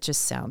because it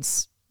just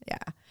sounds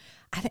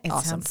I think it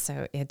awesome. sounds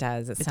so. It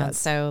does. It sounds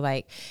so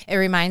like. It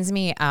reminds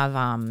me of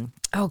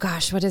oh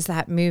gosh, what is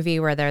that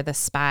movie where they're the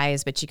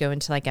spies, but you go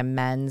into like a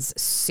men's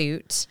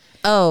suit?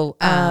 Oh,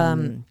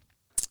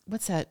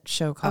 what's that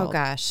show called? Oh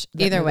gosh.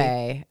 That Either movie?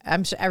 way,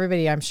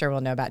 everybody I'm sure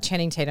will know about.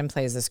 Channing Tatum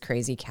plays this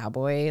crazy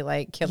cowboy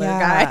like killer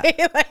guy.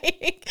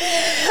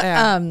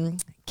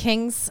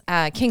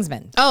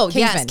 Kingsman. Oh,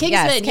 yes,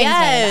 Kingsman.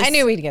 Yes. I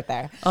knew we'd get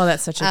there. Oh,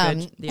 that's such a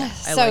good. Yeah,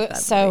 I like that.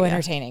 So movie,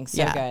 entertaining,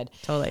 so good.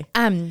 Totally.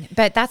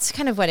 But that's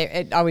kind of what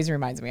it always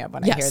reminds me of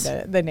when I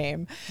hear the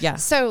name. Yeah.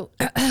 So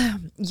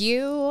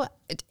you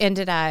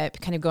ended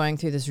up kind of going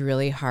through this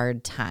really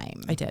hard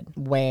time. I did.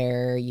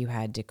 Where you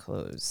had to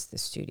close the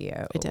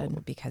studio. I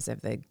did. Because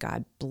of the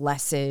God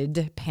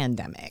blessed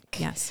pandemic.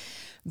 Yes.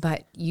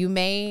 But you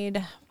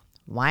made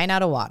wine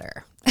out of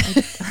water.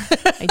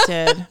 I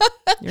did.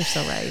 You're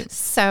so right.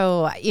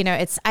 So,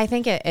 I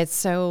think it's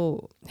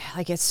so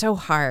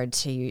hard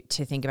to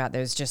think about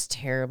those just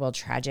terrible,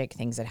 tragic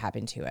things that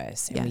happen to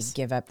us. And we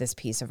give up this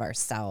piece of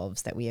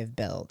ourselves that we have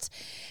built.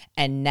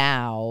 And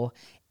now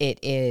it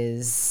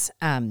is,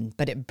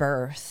 but it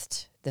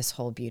birthed this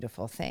whole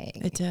beautiful thing.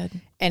 It did.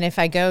 And if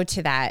I go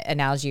to that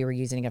analogy you were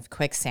using of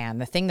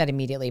quicksand, the thing that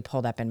immediately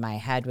pulled up in my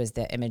head was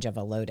the image of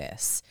a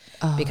lotus,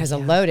 because a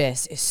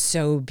lotus is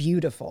so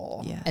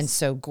beautiful and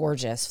so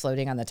gorgeous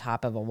floating on the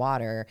top of a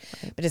water,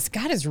 but it's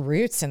got its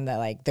roots in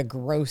the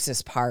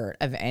grossest part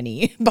of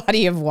any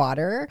body of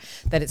water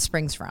that it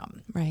springs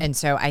from. Right. And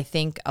so I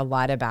think a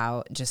lot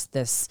about just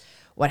this,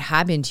 what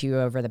happened to you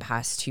over the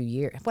past 2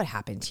 years. What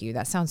happened to you?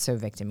 That sounds so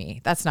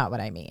victim-y. That's not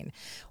what I mean.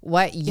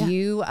 What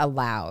you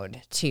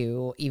allowed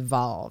to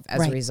evolve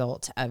as a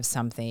result of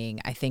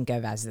something I think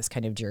of as this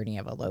kind of journey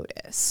of a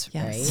lotus,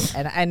 right?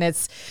 And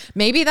it's,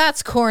 maybe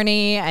that's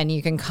corny and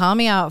you can call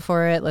me out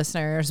for it,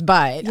 listeners,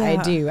 but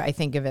I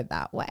think of it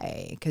that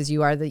way, because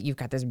you've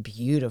got this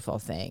beautiful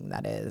thing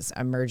that is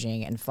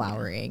emerging and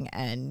flowering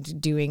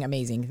and doing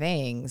amazing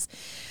things,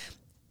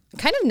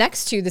 kind of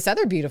next to this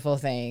other beautiful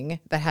thing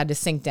that had to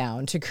sink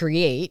down to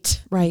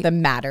create the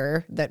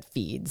matter that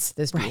feeds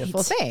this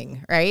beautiful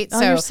thing, right? Oh,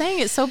 so you're saying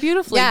it so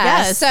beautifully.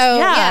 Yeah.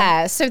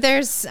 Yes. So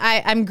there's,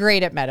 I'm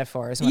great at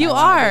metaphors. You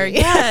are.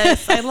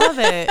 Yes. I love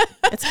it.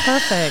 It's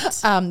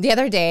perfect. The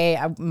other day,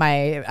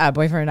 my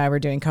boyfriend and I were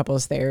doing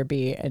couples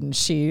therapy, and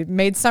she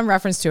made some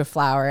reference to a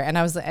flower, and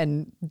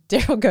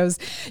Daryl goes,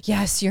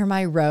 "Yes, you're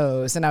my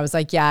rose," and I was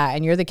like, "Yeah,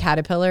 and you're the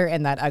caterpillar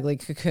in that ugly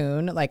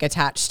cocoon, like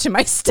attached to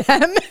my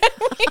stem."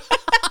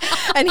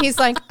 And he's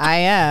like, "I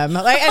am,"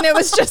 and it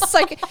was just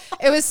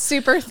it was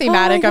super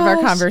thematic of our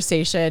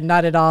conversation.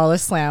 Not at all a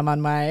slam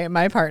on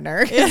my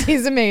partner, because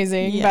he's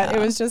amazing, but it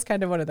was just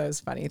kind of one of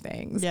those funny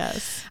things.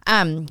 Yes.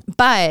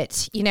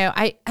 But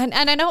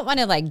I don't want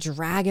to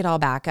drag it all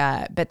back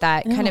up, but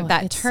that kind of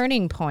that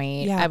turning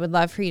point, I would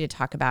love for you to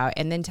talk about,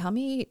 and then tell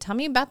me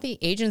about the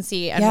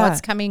agency and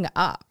what's coming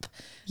up.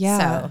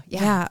 Yeah.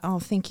 So, Oh,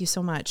 thank you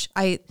so much.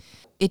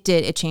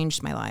 It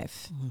changed my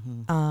life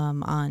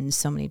on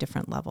so many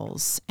different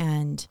levels.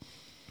 And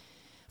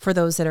for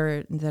those that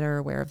are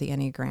aware of the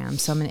Enneagram,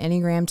 so I'm an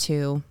Enneagram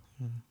 2,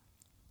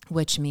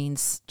 which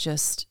means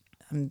just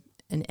I'm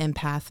an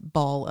empath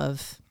ball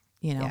of,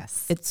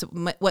 it's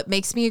what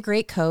makes me a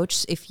great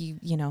coach. If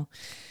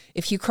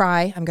you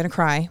cry, I'm going to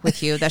cry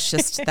with you.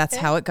 That's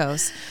how it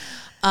goes.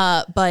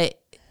 But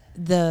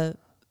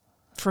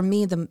for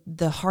me,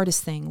 the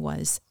hardest thing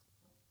was,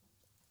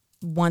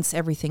 once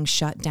everything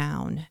shut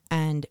down,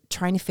 and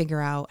trying to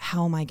figure out,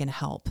 how am I going to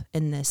help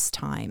in this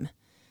time?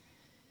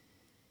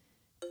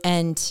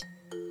 And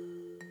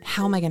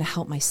how am I going to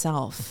help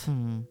myself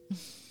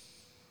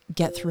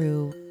get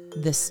through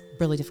this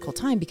really difficult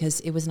time? Because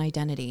it was an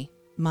identity.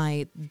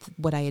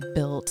 What I had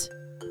built,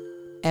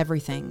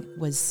 everything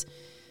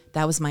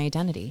that was my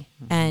identity.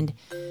 And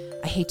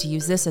I hate to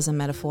use this as a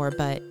metaphor,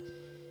 but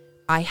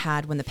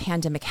when the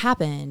pandemic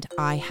happened,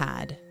 I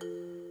had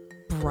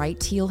bright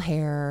teal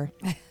hair,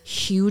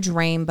 huge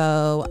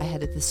rainbow. I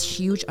had this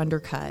huge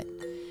undercut.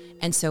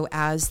 And so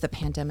as the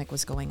pandemic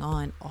was going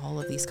on, all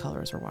of these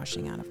colors were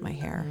washing out of my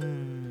hair.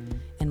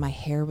 And my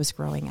hair was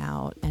growing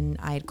out. And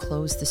I had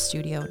closed the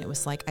studio, and it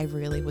was like I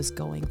really was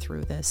going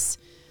through this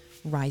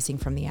rising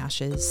from the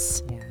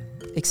ashes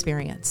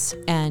experience.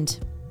 And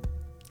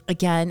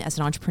again, as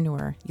an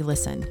entrepreneur, you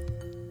listen.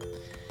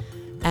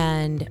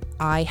 And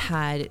I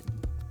had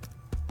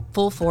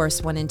full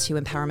force went into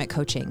empowerment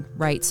coaching,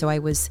 right? So I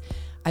was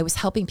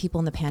helping people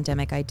in the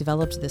pandemic. I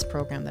developed this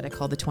program that I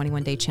call the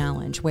 21-Day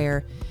Challenge,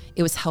 where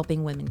it was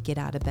helping women get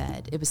out of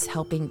bed. It was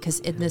helping, because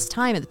in this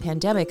time of the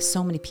pandemic,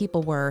 so many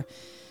people were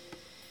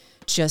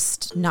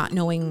just not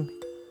knowing,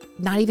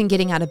 not even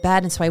getting out of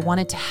bed. And so I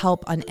wanted to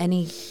help on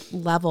any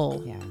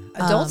level. Yeah.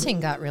 Adulting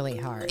got really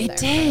hard. It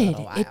did.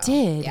 It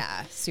did.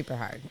 Yeah, super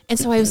hard. And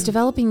so I was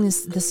developing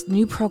this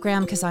new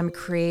program, because I'm a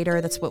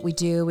creator. That's what we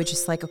do. We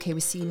just like, okay, we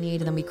see a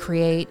need and then we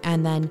create.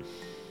 And then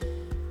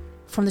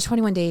from the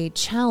 21-Day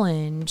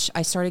Challenge,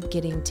 I started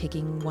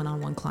taking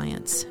one-on-one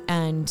clients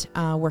and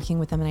working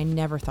with them. And I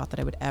never thought that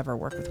I would ever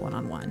work with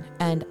one-on-one.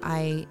 And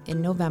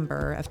in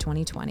November of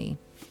 2020,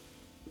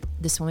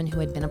 this woman who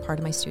had been a part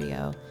of my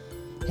studio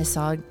has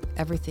saw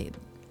everything,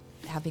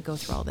 have me go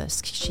through all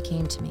this. She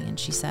came to me and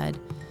she said,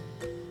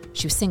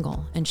 she was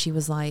single, and she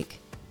was like,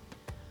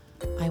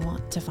 I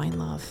want to find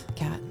love,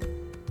 Kat.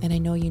 And I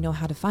know you know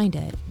how to find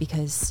it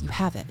because you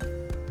have it.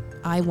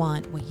 I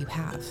want what you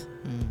have.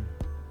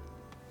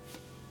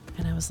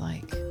 And I was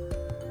like,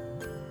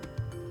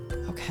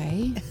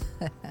 okay.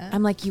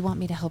 I'm like, you want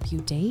me to help you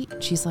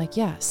date? She's like,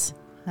 yes.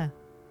 Huh.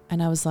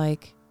 And I was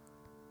like,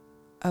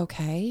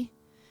 okay.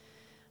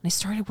 And I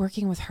started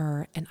working with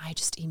her, and I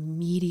just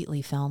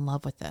immediately fell in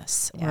love with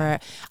this. Yeah. Where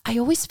I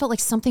always felt like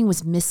something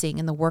was missing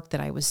in the work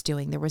that I was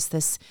doing. There was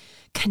this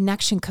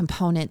connection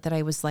component that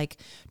I was like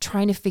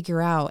trying to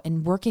figure out.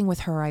 And working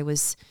with her, I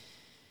was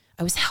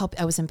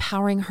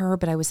empowering her,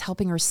 but I was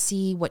helping her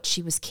see what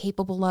she was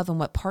capable of and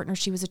what partners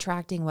she was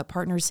attracting, what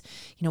partners,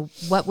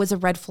 what was a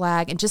red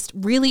flag, and just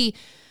really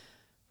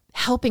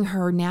helping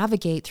her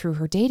navigate through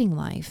her dating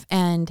life.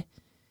 And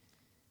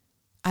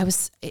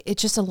it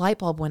just a light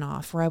bulb went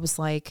off where I was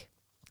like,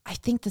 I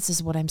think this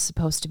is what I'm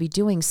supposed to be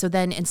doing. So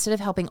then instead of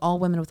helping all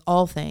women with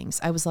all things,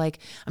 I was like,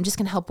 I'm just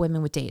going to help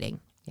women with dating.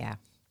 Yeah.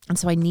 And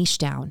so I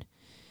niched down,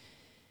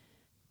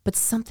 but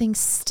something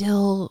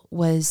still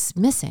was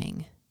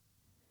missing.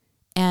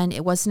 And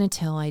it wasn't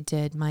until I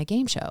did my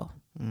game show.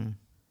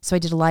 So I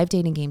did a live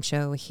dating game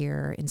show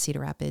here in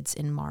Cedar Rapids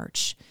in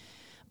March,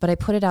 but I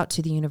put it out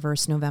to the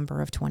universe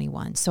November of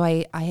 21. So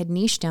I had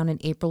niched down in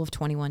April of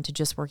 21 to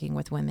just working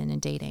with women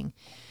and dating.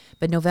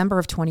 But November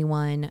of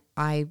 21,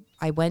 I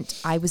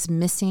was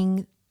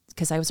missing,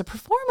 because I was a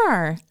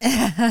performer.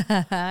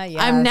 Yes.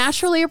 I'm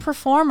naturally a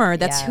performer.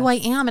 That's who I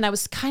am. And I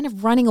was kind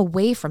of running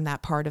away from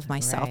that part of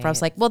myself. Right. Where I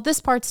was like, well,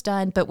 this part's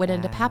done. But what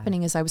ended up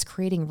happening is I was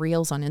creating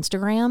reels on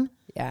Instagram.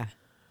 Yeah.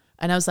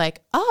 And I was like,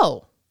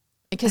 oh,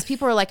 because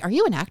people were like, are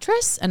you an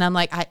actress? And I'm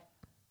like,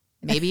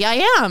 maybe I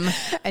am.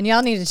 And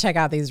y'all need to check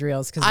out these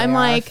reels, because I'm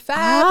like,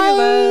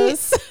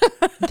 fabulous.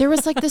 There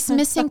was like this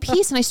missing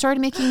piece, and I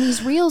started making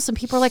these reels, and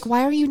people are like,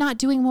 why are you not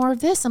doing more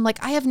of this? I'm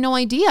like, I have no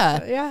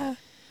idea. Yeah.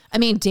 I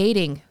mean,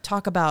 dating,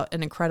 talk about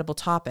an incredible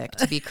topic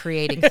to be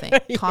creating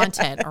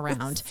content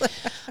around.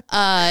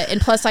 And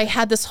plus I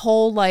had this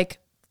whole like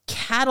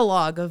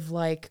catalog of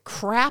like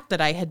crap that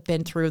I had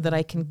been through that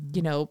I can,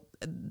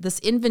 this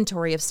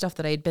inventory of stuff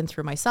that I had been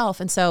through myself.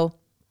 And so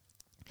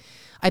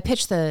I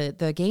pitched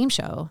the game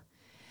show,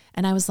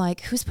 and I was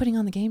like, who's putting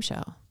on the game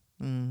show?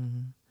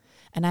 And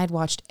I had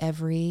watched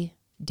every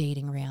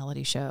dating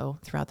reality show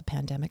throughout the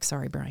pandemic.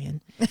 Sorry,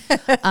 Brian.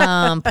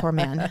 Poor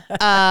man.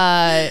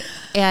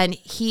 And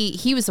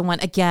he was the one,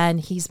 again,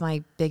 he's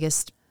my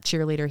biggest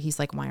cheerleader. He's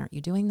like, why aren't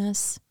you doing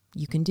this?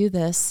 You can do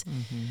this.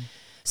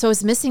 So I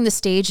was missing the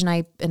stage, and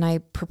I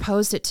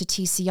proposed it to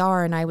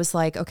TCR, and I was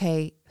like,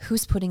 okay,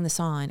 who's putting this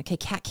on? Okay,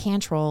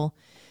 Cantrill,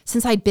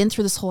 since I'd been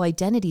through this whole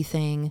identity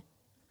thing,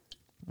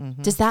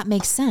 does that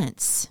make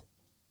sense?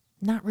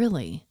 Not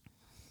really.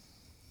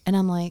 And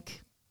I'm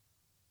like,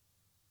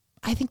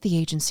 I think the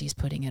agency's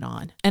putting it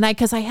on. And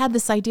because I had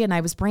this idea, and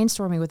I was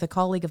brainstorming with a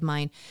colleague of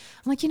mine.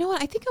 I'm like, you know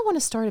what? I think I want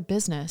to start a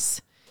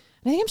business.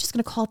 And I think I'm just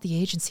going to call it the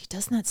agency.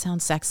 Doesn't that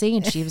sound sexy?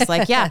 And she was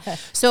like, yeah.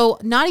 So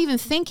not even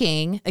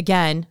thinking,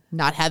 again,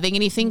 not having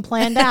anything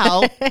planned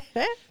out,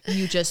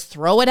 you just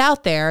throw it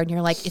out there, and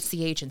you're like, it's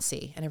the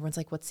agency. And everyone's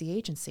like, what's the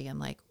agency? I'm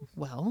like,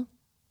 well,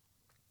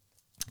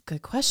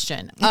 good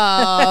question.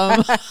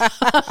 Well,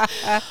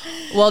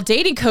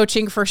 dating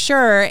coaching for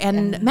sure,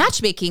 and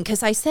matchmaking,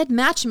 because I said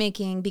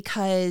matchmaking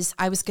because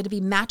I was going to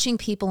be matching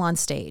people on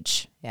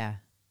stage. Yeah.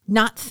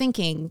 Not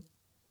thinking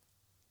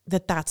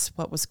that that's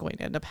what was going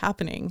to end up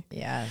happening.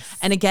 Yes.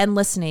 And again,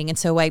 listening. And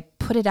so I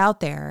put it out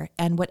there,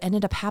 and what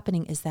ended up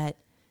happening is that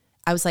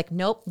I was like,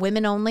 nope,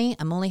 women only.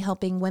 I'm only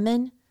helping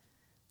women.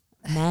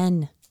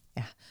 Men.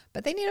 Yeah.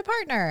 But they need a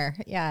partner.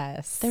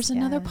 Yes. There's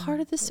another part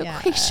of this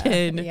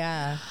equation.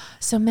 Yeah.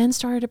 So men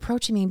started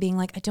approaching me and being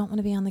like, I don't want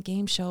to be on the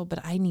game show,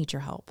 but I need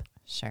your help.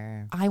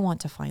 Sure. I want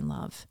to find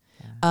love.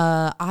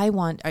 Yeah.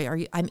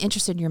 I'm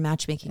interested in your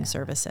matchmaking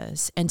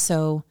services. And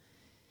so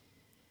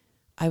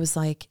I was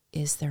like,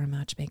 is there a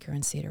matchmaker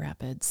in Cedar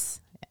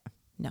Rapids? Yeah.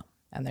 No.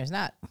 And there's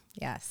not.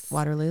 Yes.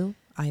 Waterloo,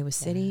 Iowa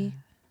City,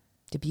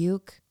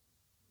 Dubuque,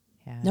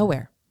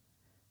 nowhere.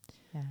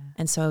 Yeah.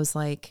 And so I was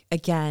like,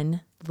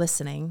 again,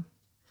 listening.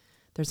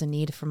 There's a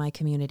need for my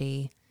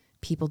community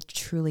people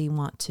truly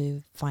want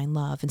to find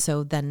love. And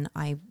so then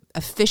I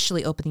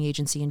officially opened the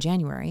agency in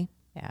January.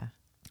 Yeah.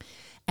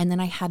 And then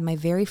I had my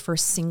very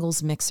first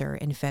singles mixer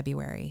in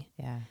February.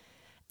 Yeah.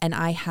 And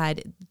I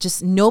had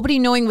just nobody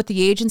knowing what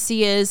the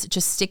agency is,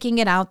 just sticking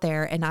it out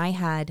there. And I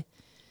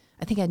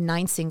think I had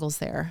 9 singles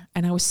there.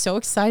 And I was so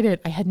excited.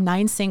 I had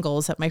 9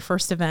 singles at my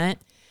first event.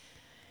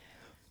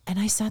 And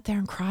I sat there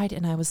and cried.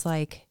 And I was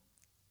like,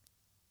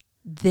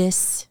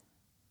 it's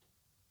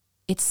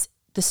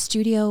the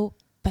studio,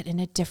 but in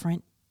a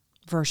different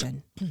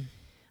version.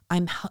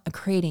 I'm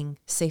creating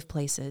safe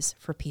places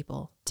for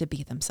people to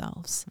be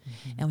themselves.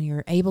 Mm-hmm. And when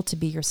you're able to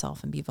be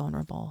yourself and be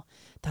vulnerable,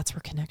 that's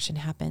where connection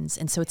happens.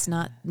 And so it's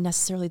not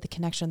necessarily the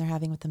connection they're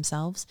having with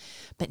themselves,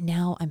 but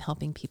now I'm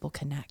helping people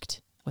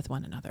connect with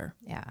one another.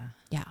 Yeah.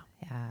 Yeah.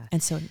 Yeah.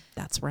 And so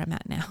that's where I'm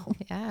at now.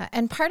 Yeah.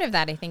 And part of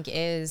that, I think,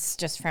 is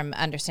just from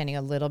understanding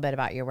a little bit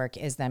about your work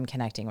is them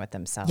connecting with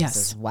themselves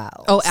as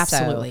well. Oh,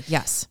 absolutely. So,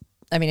 yes.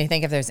 I mean, I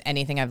think if there's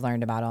anything I've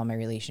learned about all my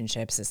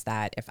relationships is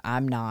that if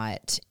I'm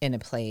not in a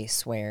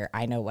place where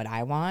I know what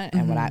I want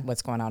and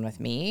what's going on with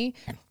me,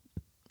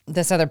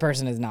 this other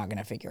person is not going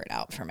to figure it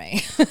out for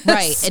me.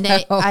 Right. So.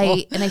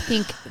 And I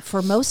think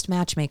for most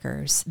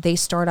matchmakers, they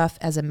start off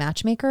as a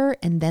matchmaker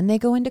and then they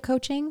go into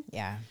coaching.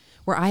 Yeah.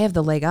 Where I have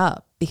the leg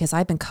up because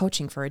I've been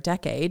coaching for a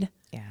decade.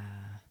 Yeah.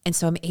 And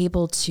so I'm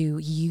able to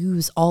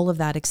use all of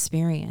that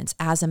experience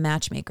as a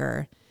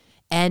matchmaker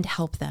and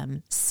help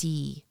them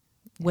see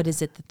what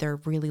is it that they're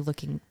really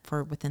looking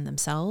for within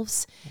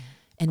themselves. Yeah.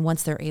 And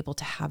once they're able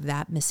to have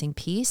that missing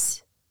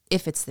piece,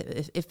 if it's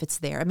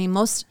there, I mean,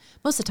 most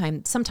of the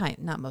time, sometimes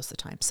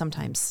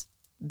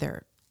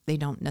they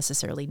don't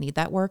necessarily need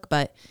that work,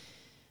 but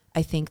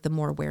I think the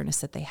more awareness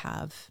that they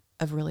have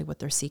of really what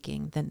they're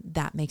seeking, then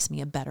that makes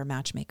me a better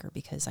matchmaker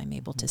because I'm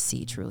able to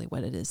see truly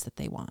what it is that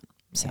they want.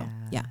 So,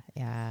 yeah.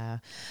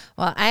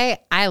 Well,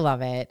 I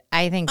love it.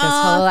 I think this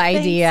whole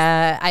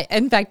idea,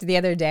 in fact, the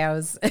other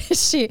day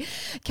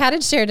Kat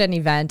had shared an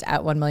event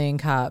at 1 Million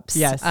Cups.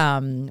 Yes.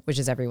 Which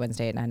is every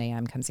Wednesday at 9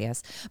 a.m. Come see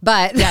us.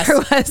 But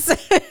there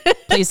was,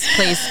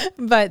 please.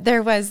 But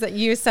there was,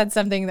 you said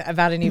something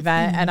about an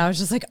event and I was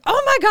just like,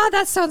 oh my God,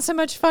 that sounds so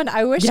much fun.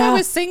 I wish I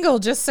was single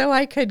just so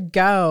I could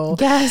go.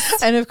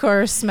 Yes. And of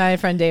course, my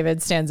friend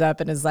David stands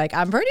up and is like,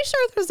 I'm pretty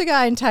sure there's a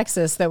guy in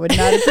Texas that would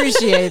not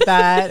appreciate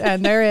that.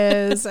 And there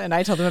is. And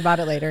I told him about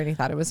it later and he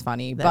thought it was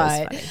funny. But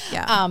I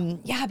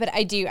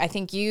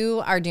think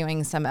you are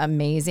doing some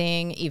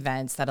amazing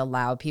events that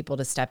allow people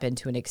to step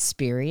into an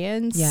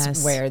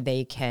experience where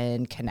they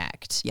can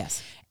connect.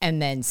 Yes.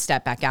 And then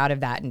step back out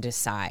of that and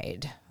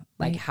decide,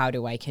 like, how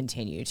do I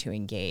continue to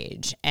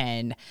engage?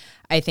 And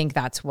I think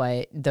that's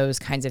what those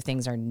kinds of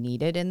things are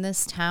needed in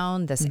this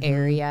town, this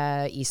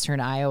area, Eastern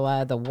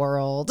Iowa, the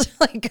world,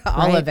 like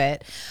all of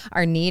it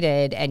are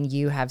needed. And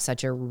you have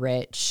such a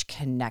rich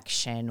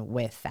connection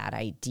with that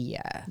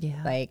idea.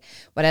 Yeah. Like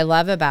what I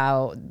love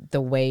about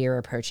the way you're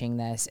approaching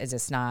this is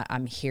it's not,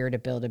 I'm here to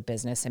build a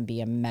business and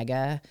be a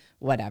mega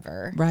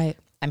whatever. Right.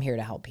 I'm here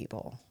to help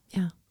people.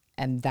 Yeah.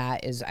 And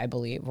that is, I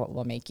believe, what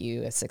will make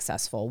you a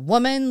successful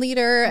woman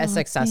leader, a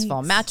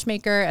successful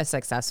matchmaker, a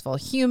successful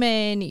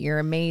human. You're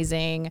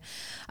amazing.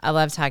 I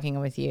love talking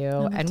with you.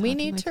 And we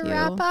need to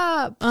wrap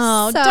up.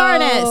 Oh,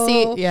 darn it.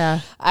 See,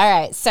 yeah. All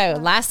right. So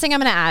last thing I'm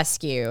going to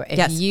ask you,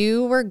 if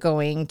you were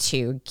going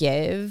to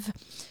give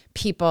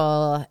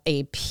people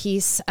a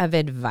piece of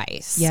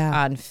advice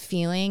on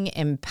feeling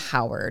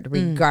empowered,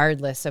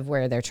 regardless of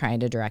where they're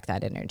trying to direct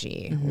that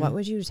energy, what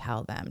would you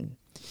tell them?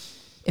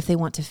 If they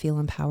want to feel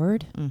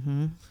empowered?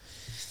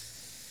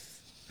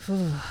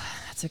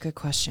 That's a good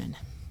question.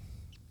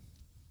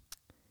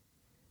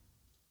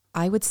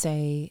 I would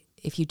say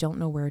if you don't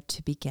know where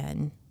to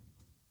begin,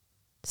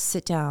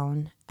 sit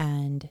down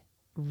and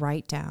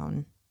write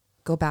down,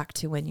 go back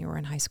to when you were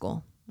in high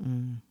school.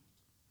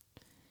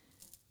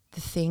 The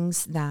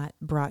things that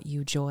brought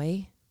you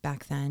joy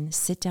back then,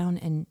 sit down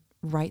and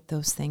write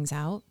those things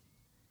out.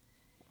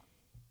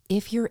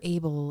 If you're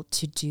able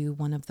to do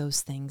one of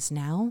those things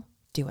now,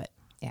 do it.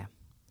 Yeah.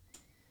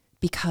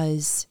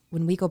 Because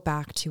when we go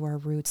back to our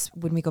roots,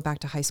 when we go back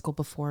to high school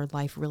before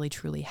life really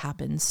truly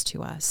happens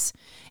to us,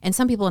 and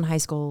some people in high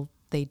school,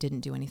 they didn't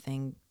do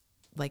anything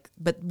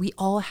but we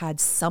all had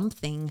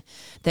something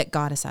that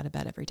got us out of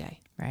bed every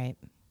day. Right.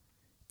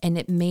 And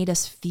it made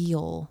us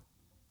feel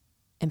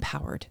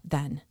empowered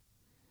then.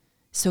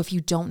 So if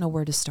you don't know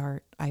where to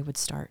start, I would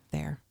start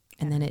there.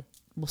 And then it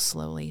will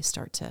slowly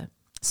start to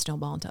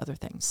snowball into other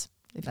things.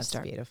 That's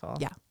beautiful.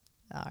 Yeah.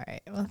 All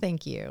right. Well,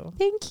 thank you.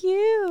 Thank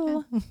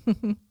you.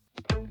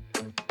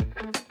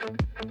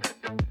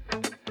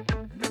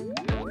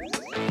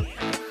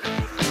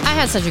 I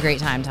had such a great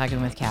time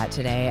talking with Kat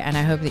today, and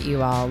I hope that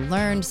you all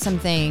learned some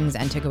things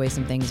and took away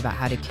some things about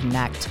how to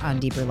connect on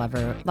deeper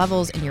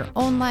levels in your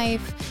own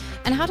life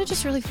and how to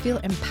just really feel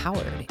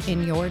empowered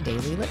in your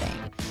daily living.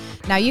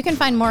 Now, you can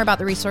find more about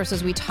the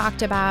resources we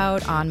talked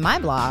about on my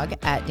blog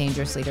at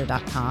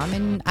dangerousleader.com.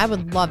 And I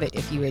would love it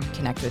if you would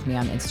connect with me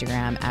on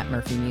Instagram at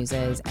Murphy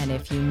Muses. And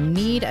if you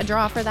need a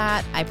draw for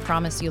that, I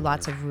promise you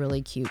lots of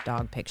really cute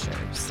dog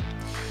pictures.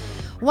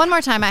 One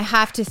more time, I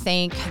have to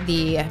thank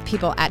the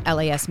people at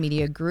LAS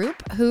Media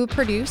Group who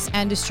produce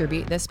and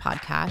distribute this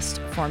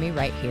podcast for me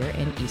right here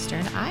in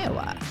Eastern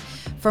Iowa.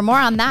 For more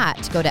on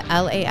that, go to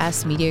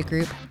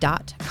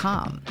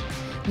lasmediagroup.com.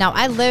 Now,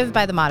 I live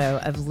by the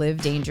motto of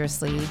live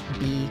dangerously,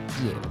 be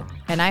you.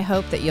 And I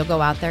hope that you'll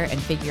go out there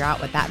and figure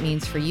out what that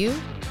means for you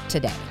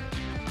today.